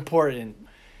so important.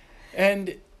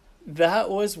 And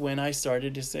that was when I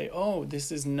started to say, oh,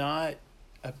 this is not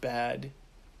a bad,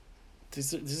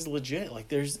 this is legit.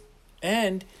 Like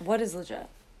and what is legit?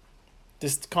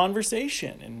 This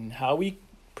conversation and how we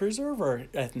preserve our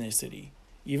ethnicity.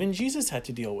 Even Jesus had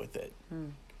to deal with it.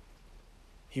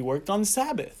 He worked on the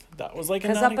Sabbath. That was like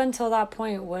because up until that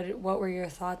point, what were your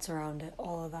thoughts around it?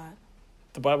 All of that.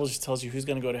 The Bible just tells you who's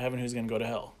going to go to heaven, who's going to go to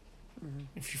hell.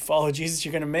 If you follow Jesus,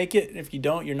 you're going to make it. If you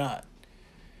don't, you're not.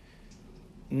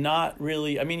 Not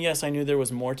really. I mean, yes, I knew there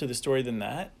was more to the story than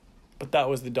that, but that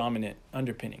was the dominant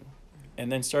underpinning.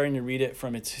 And then starting to read it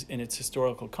from in its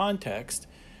historical context,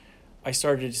 I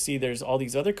started to see there's all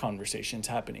these other conversations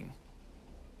happening.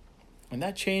 And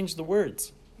that changed the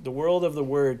words. The world of the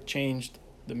word changed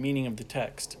the meaning of the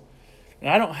text. And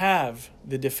I don't have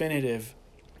the definitive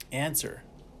answer.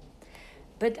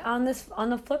 But on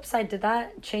the flip side, did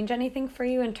that change anything for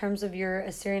you in terms of your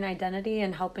Assyrian identity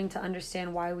and helping to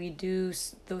understand why we do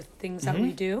the things that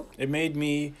we do? It made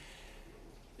me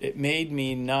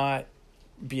not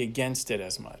be against it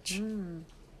as much.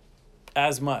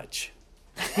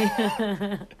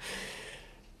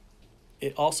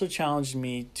 It also challenged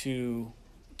me to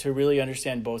really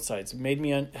understand both sides. It made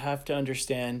me have to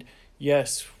understand,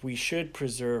 yes, we should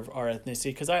preserve our ethnicity.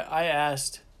 Because I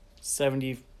asked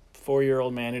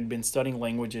 74-year-old man who'd been studying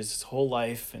languages his whole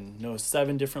life and knows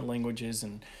 7 different languages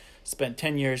and spent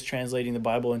 10 years translating the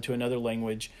Bible into another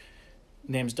language.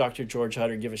 Name's Dr. George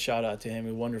Hutter. Give a shout out to him,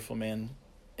 a wonderful man.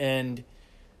 And I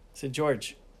said,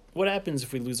 George, what happens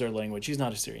if we lose our language? He's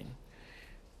not Assyrian.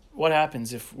 What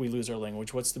happens if we lose our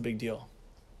language? What's the big deal?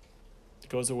 It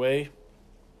goes away.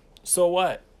 So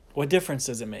what? What difference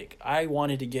does it make? I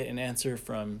wanted to get an answer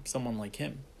from someone like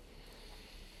him.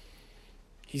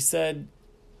 He said,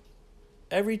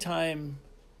 every time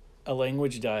a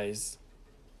language dies,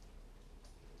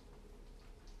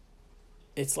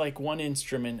 it's like one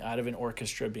instrument out of an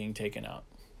orchestra being taken out.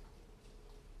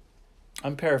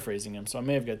 I'm paraphrasing him, so I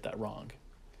may have got that wrong.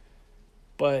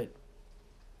 But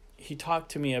he talked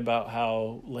to me about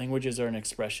how languages are an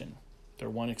expression.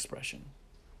 They're one expression.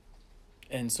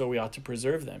 And so we ought to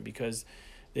preserve them because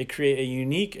they create a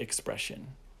unique expression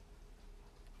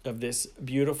of this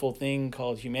beautiful thing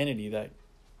called humanity that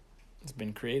has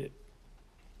been created.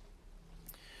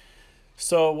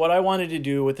 So what I wanted to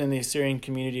do within the Assyrian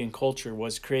community and culture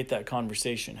was create that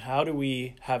conversation. How do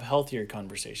we have healthier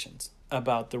conversations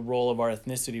about the role of our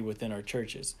ethnicity within our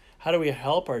churches? How do we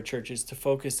help our churches to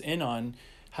focus in on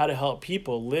how to help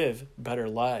people live better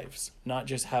lives, not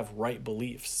just have right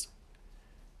beliefs?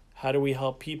 How do we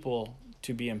help people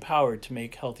to be empowered to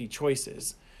make healthy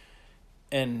choices?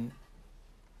 And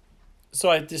so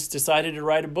I just decided to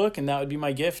write a book, and that would be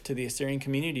my gift to the Assyrian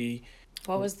community.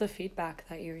 What was the feedback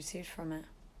that you received from it?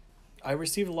 I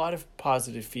received a lot of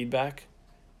positive feedback,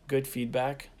 good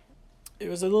feedback. It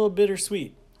was a little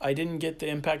bittersweet. I didn't get the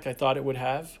impact I thought it would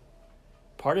have.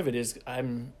 Part of it is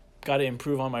I'm got to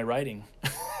improve on my writing.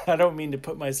 I don't mean to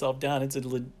put myself down.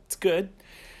 It's good.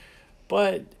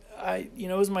 But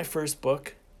it was my first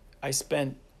book. I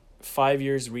spent 5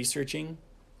 years researching,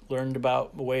 learned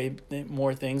about way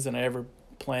more things than I ever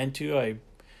planned to. I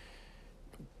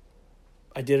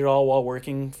did it all while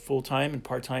working full-time and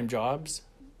part-time jobs.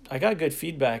 I got good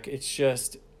feedback. It's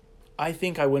just, I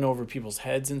think I went over people's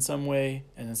heads in some way,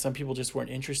 and then some people just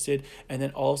weren't interested. And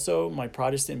then also, my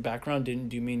Protestant background didn't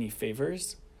do me any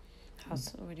favors.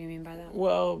 What do you mean by that?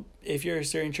 Well, if you're a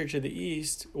Assyrian Church of the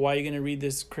East, why are you going to read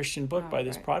this Christian book by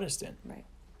this Protestant? Right.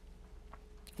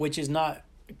 Which is not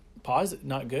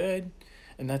good.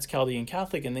 And that's Chaldean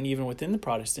Catholic. And then even within the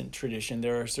Protestant tradition,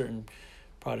 there are certain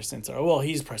Protestants that are, well,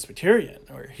 he's Presbyterian,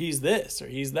 or he's this, or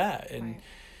he's that. And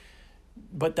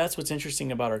But that's what's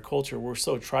interesting about our culture. We're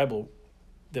so tribal.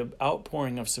 The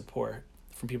outpouring of support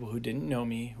from people who didn't know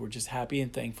me, who were just happy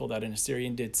and thankful that an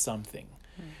Assyrian did something.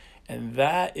 And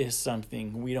that is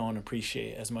something we don't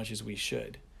appreciate as much as we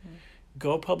should.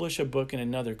 Go publish a book in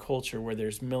another culture where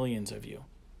there's millions of you.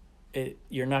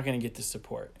 you're not going to get the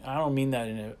support. I don't mean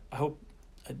that I hope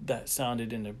that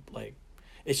sounded in a, like,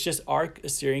 it's just our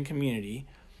Assyrian community.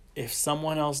 If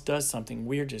someone else does something,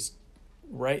 we're just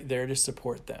right there to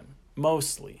support them,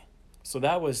 mostly. So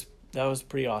that was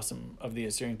pretty awesome of the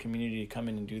Assyrian community to come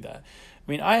in and do that.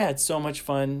 I mean, I had so much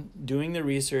fun doing the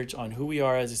research on who we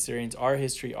are as Assyrians, our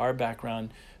history, our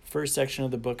background. First section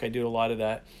of the book, I do a lot of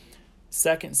that.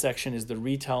 Second section is the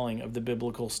retelling of the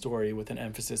biblical story with an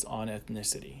emphasis on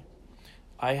ethnicity.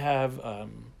 I have, I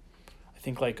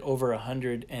think, like over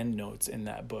 100 endnotes in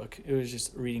that book. It was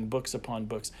just reading books upon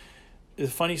books. The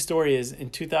funny story is, in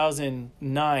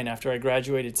 2009, after I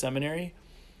graduated seminary,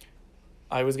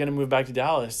 I was going to move back to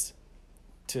Dallas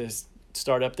to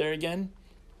start up there again.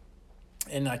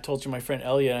 And I told you my friend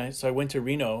Elia, so I went to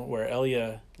Reno, where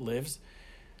Elia lives.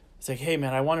 It's like, hey,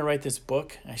 man, I want to write this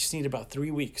book. I just need about 3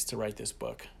 weeks to write this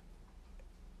book.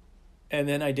 And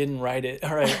then I didn't write it.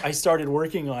 All right, I started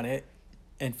working on it.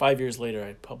 And 5 years later,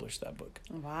 I published that book.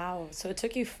 Wow. So it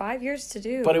took you 5 years to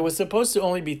do. But it was supposed to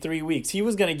only be 3 weeks. He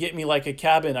was going to get me like a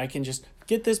cabin. I can just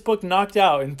get this book knocked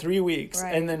out in 3 weeks.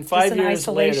 Right. And then 5 years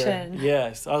isolation. later.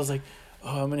 Yes. I was like,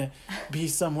 oh, I'm going to be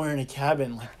somewhere in a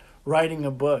cabin, like writing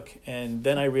a book. And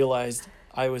then I realized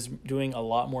I was doing a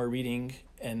lot more reading.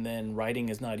 And then writing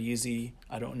is not easy.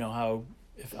 I don't know how,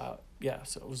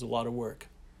 so it was a lot of work.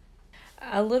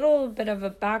 A little bit of a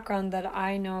background that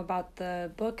I know about the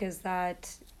book is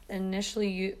that initially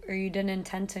you didn't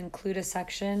intend to include a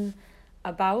section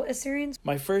about Assyrians.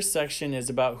 My first section is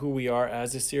about who we are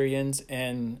as Assyrians,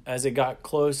 and as it got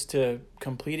close to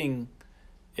completing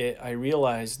it, I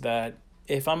realized that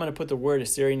if I'm going to put the word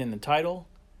Assyrian in the title,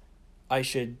 I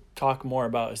should talk more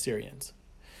about Assyrians.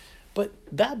 But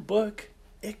that book,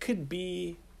 it could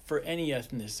be for any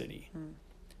ethnicity.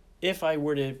 If I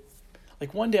were to,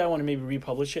 like, one day I want to maybe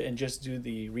republish it and just do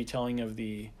the retelling of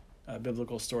the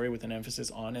biblical story with an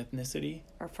emphasis on ethnicity.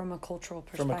 Or from a cultural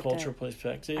perspective. From a cultural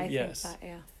perspective, yes. Think that,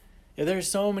 yeah. Yeah, there's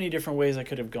so many different ways I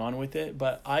could have gone with it,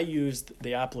 but I used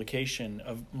the application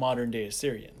of modern day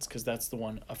Assyrians because that's the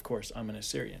one, of course, I'm an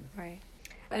Assyrian. Right.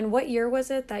 And what year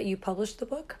was it that you published the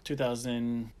book?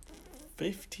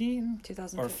 2015?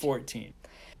 2015. Or 14.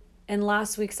 In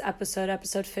last week's episode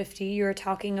 50, you were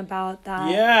talking about that.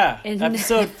 Yeah,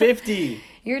 episode 50.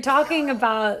 You're talking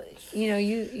about,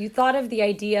 you thought of the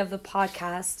idea of the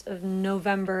podcast of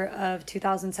November of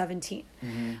 2017.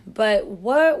 Mm-hmm. But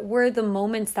what were the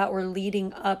moments that were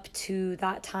leading up to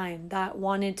that time that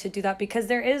wanted to do that? Because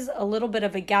there is a little bit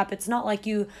of a gap. It's not like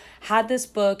you had this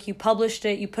book, you published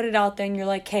it, you put it out there, and you're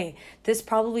like, hey, this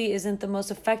probably isn't the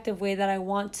most effective way that I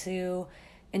want to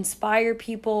inspire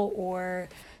people or...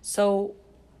 So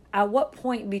at what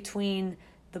point between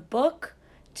the book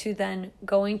to then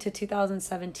going to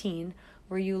 2017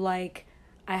 were you like,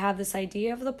 I have this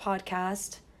idea of the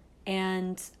podcast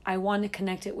and I want to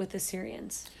connect it with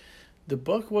Assyrians? The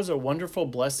book was a wonderful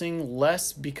blessing,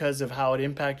 less because of how it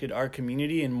impacted our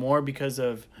community and more because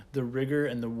of the rigor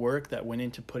and the work that went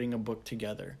into putting a book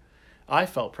together. I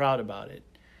felt proud about it,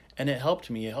 and it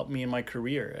helped me. It helped me in my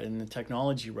career in the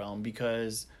technology realm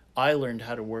because I learned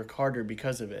how to work harder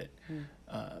because of it.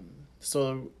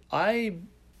 So I'm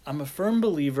a firm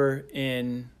believer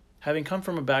in, having come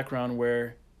from a background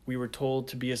where we were told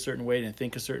to be a certain way and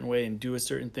think a certain way and do a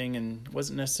certain thing, and it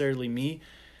wasn't necessarily me.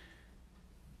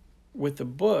 With the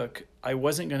book, I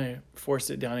wasn't going to force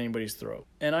it down anybody's throat.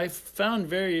 And I found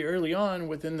very early on,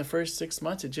 within the first 6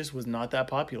 months, it just was not that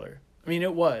popular. I mean,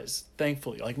 it was,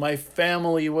 thankfully. Like, my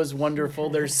family was wonderful.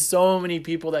 There's so many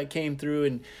people that came through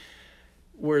and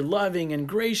were loving and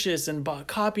gracious and bought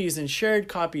copies and shared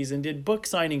copies and did book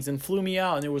signings and flew me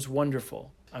out, and it was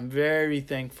wonderful. I'm very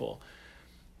thankful.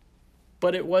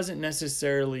 But it wasn't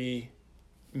necessarily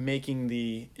making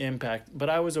the impact, but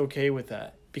I was okay with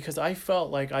that because I felt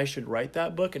like I should write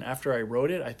that book, and after I wrote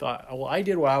it, I thought, well, I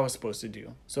did what I was supposed to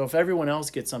do. So if everyone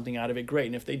else gets something out of it, great,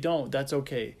 and if they don't, that's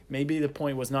okay. Maybe the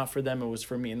point was not for them, it was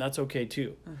for me, and that's okay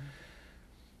too. Mm-hmm.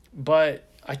 But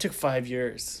I took 5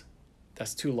 years.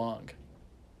 That's too long.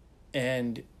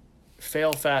 And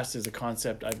fail fast is a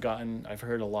concept I've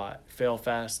heard a lot. Fail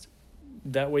fast.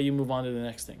 That way you move on to the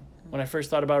next thing. When I first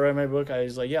thought about writing my book, I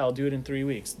was like, yeah, I'll do it in 3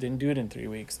 weeks. Didn't do it in 3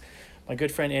 weeks. My good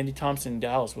friend Andy Thompson in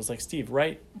Dallas was like, Steve,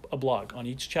 write a blog on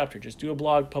each chapter. Just do a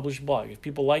blog, publish a blog. If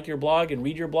people like your blog and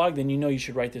read your blog, then you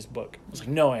should write this book. I was like,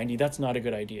 no, Andy, that's not a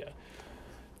good idea.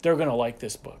 They're going to like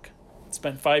this book.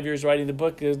 Spent 5 years writing the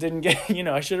book. It didn't get,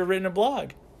 I should have written a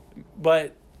blog.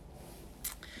 But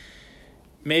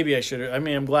maybe I should have. I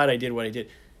mean, I'm glad I did what I did.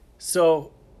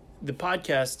 So the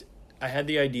podcast, I had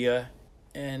the idea,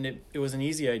 and it was an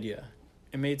easy idea.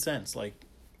 It made sense. Like,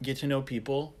 get to know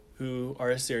people who are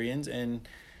Assyrians and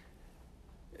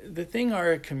The thing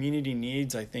our community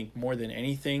needs, I think, more than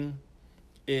anything,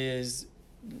 is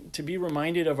to be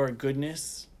reminded of our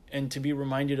goodness and to be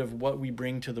reminded of what we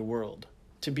bring to the world.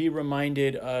 To be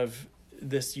reminded of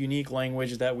this unique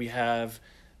language that we have,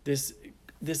 this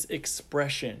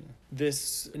expression,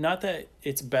 this, not that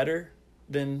it's better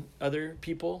than other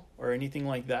people or anything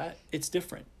like that. It's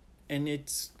different and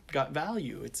it's got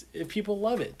value. It's, if people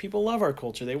love it. People love our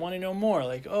culture. They want to know more.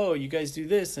 Like, oh, you guys do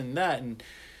this and that. And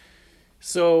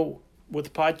so with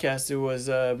the podcast, it was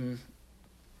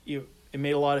it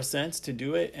made a lot of sense to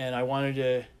do it, and I wanted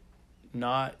to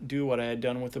not do what I had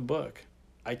done with the book.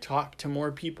 I talked to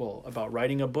more people about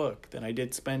writing a book than I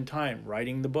did spend time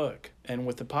writing the book. And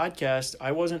with the podcast,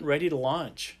 I wasn't ready to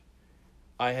launch.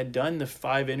 I had done the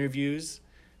 5 interviews.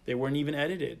 They weren't even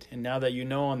edited. And now that you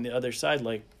know on the other side,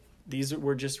 like, these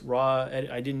were just raw.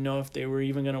 I didn't know if they were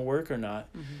even going to work or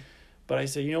not. Mm-hmm. But I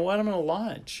said, you know what? I'm going to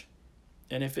launch.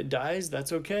 And if it dies,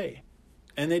 that's okay.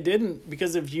 And they didn't,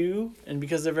 because of you and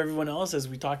because of everyone else, as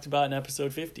we talked about in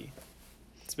episode 50.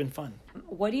 It's been fun.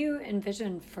 What do you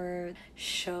envision for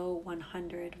show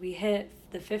 100? We hit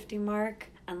the 50 mark,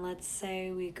 and let's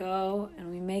say we go and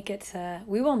we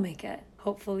will make it,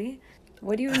 hopefully.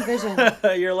 What do you envision?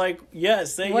 You're like,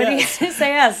 yes, say yes. What do you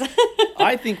say yes?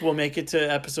 I think we'll make it to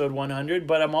episode 100,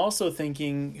 but I'm also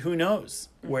thinking, who knows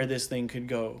where this thing could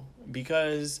go?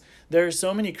 Because there are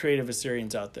so many creative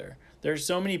Assyrians out there. There's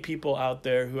so many people out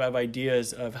there who have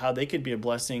ideas of how they could be a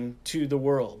blessing to the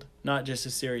world, not just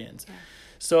Assyrians. Yeah.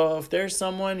 So if there's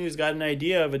someone who's got an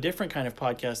idea of a different kind of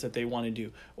podcast that they want to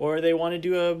do, or they want to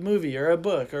do a movie or a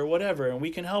book or whatever, and we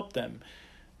can help them.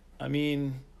 I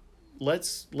mean,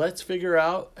 let's figure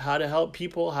out how to help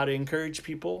people, how to encourage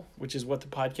people, which is what the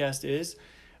podcast is.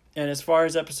 And as far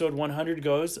as episode 100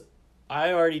 goes,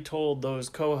 I already told those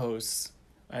co-hosts,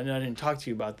 and I didn't talk to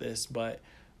you about this, but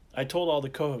I told all the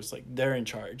co-hosts, like, they're in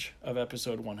charge of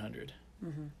episode 100.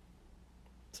 Mm-hmm.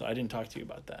 So I didn't talk to you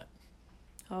about that.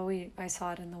 Oh, I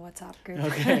saw it in the WhatsApp group.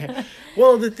 Okay.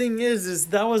 Well, the thing is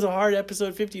that was a hard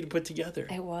episode 50 to put together.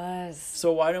 It was.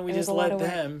 So why don't we just let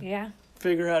them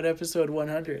figure out episode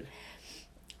 100?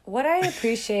 What I have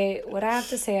to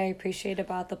say I appreciate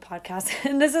about the podcast,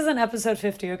 and this isn't episode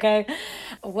 50, okay?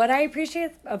 What I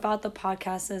appreciate about the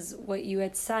podcast is what you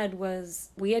had said was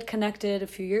we had connected a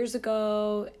few years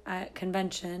ago at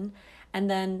convention, and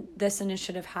then this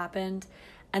initiative happened,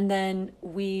 and then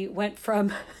we went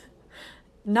from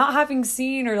not having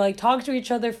seen or like talked to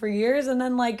each other for years, and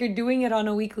then like you're doing it on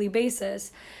a weekly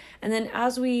basis. And then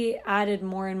as we added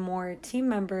more and more team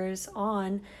members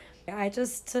on, I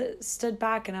just stood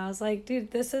back and I was like,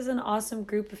 dude, this is an awesome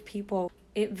group of people.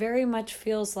 It very much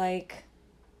feels like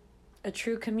a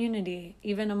true community,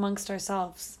 even amongst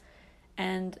ourselves,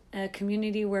 and a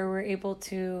community where we're able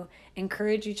to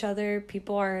encourage each other.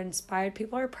 People are inspired.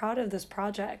 People are proud of this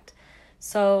project.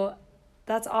 So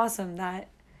that's awesome that,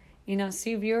 you know,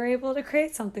 Steve, you were able to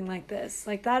create something like this.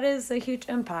 Like, that is a huge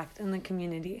impact in the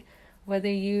community, whether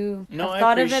you have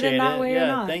thought of it in that way or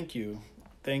not. Thank you.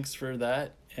 Thanks for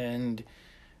that. And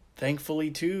thankfully,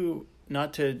 too,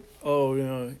 not to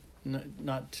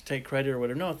take credit or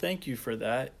whatever. No, thank you for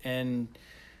that. And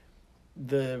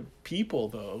the people,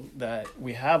 though, that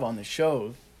we have on the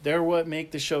show, they're what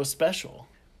make the show special.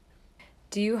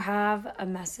 Do you have a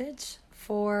message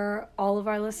for all of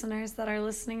our listeners that are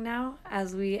listening now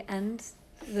as we end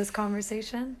this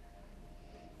conversation?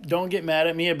 Don't get mad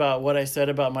at me about what I said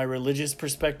about my religious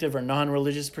perspective or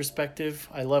non-religious perspective.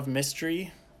 I love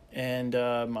mystery, and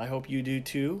I hope you do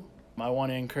too. I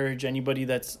want to encourage anybody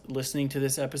that's listening to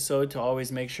this episode to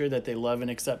always make sure that they love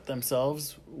and accept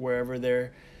themselves wherever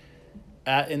they're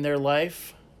at in their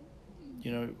life.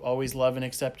 You know, always love and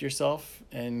accept yourself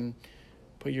and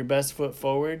put your best foot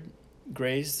forward.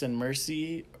 Grace and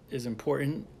mercy is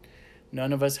important.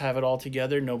 None of us have it all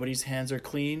together. Nobody's hands are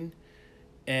clean.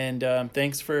 And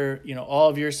thanks for, you know, all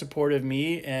of your support of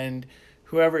me and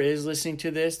whoever is listening to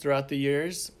this throughout the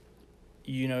years.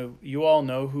 You know, you all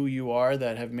know who you are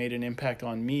that have made an impact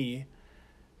on me,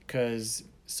 because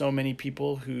so many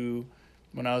people who,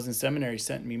 when I was in seminary,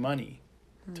 sent me money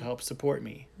to help support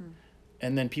me.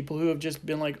 And then people who have just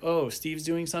been like, oh, Steve's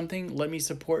doing something, let me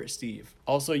support Steve.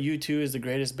 Also, U2 is the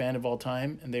greatest band of all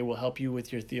time, and they will help you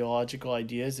with your theological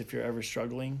ideas if you're ever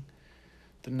struggling.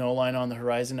 The No Line on the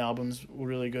Horizon album's a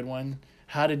really good one.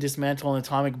 How to Dismantle an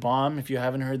Atomic Bomb, if you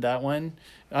haven't heard that one.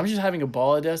 I'm just having a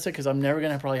ball, Odessa, because I'm never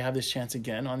going to probably have this chance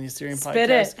again on the Assyrian podcast. Spit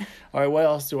it. All right, what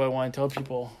else do I want to tell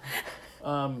people?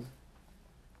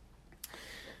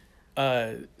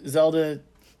 Zelda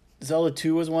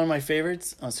 2 was one of my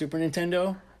favorites on Super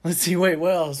Nintendo. Let's see. Wait,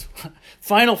 what else?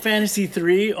 Final Fantasy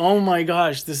 3. Oh my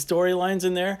gosh, the storylines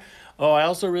in there. Oh, I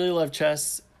also really love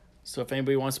chess. So if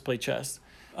anybody wants to play chess,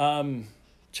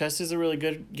 chess is a really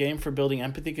good game for building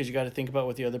empathy because you got to think about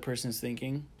what the other person's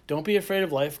thinking. Don't be afraid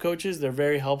of life coaches. They're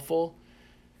very helpful.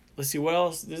 Let's see, what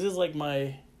else? This is like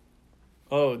my...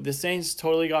 Oh, the Saints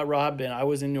totally got robbed, and I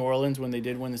was in New Orleans when they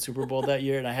did win the Super Bowl that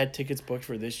year, and I had tickets booked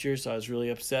for this year, so I was really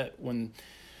upset when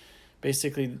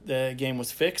basically the game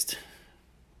was fixed.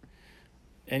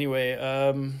 Anyway,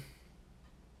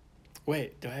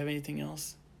 wait, do I have anything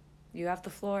else? You have the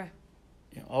floor.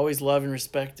 Always love and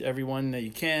respect everyone that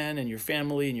you can, and your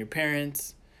family and your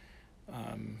parents.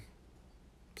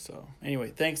 So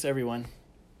anyway, thanks everyone.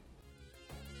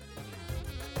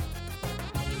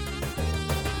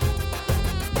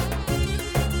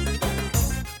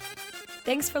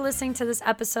 Thanks for listening to this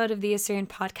episode of the Assyrian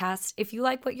Podcast. If you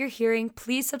like what you're hearing,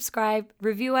 please subscribe,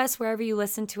 review us wherever you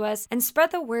listen to us, and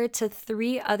spread the word to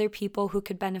 3 other people who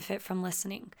could benefit from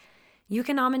listening. You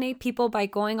can nominate people by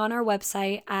going on our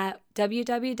website at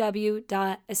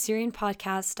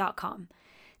www.assyrianpodcast.com.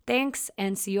 Thanks,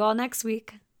 and see you all next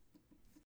week.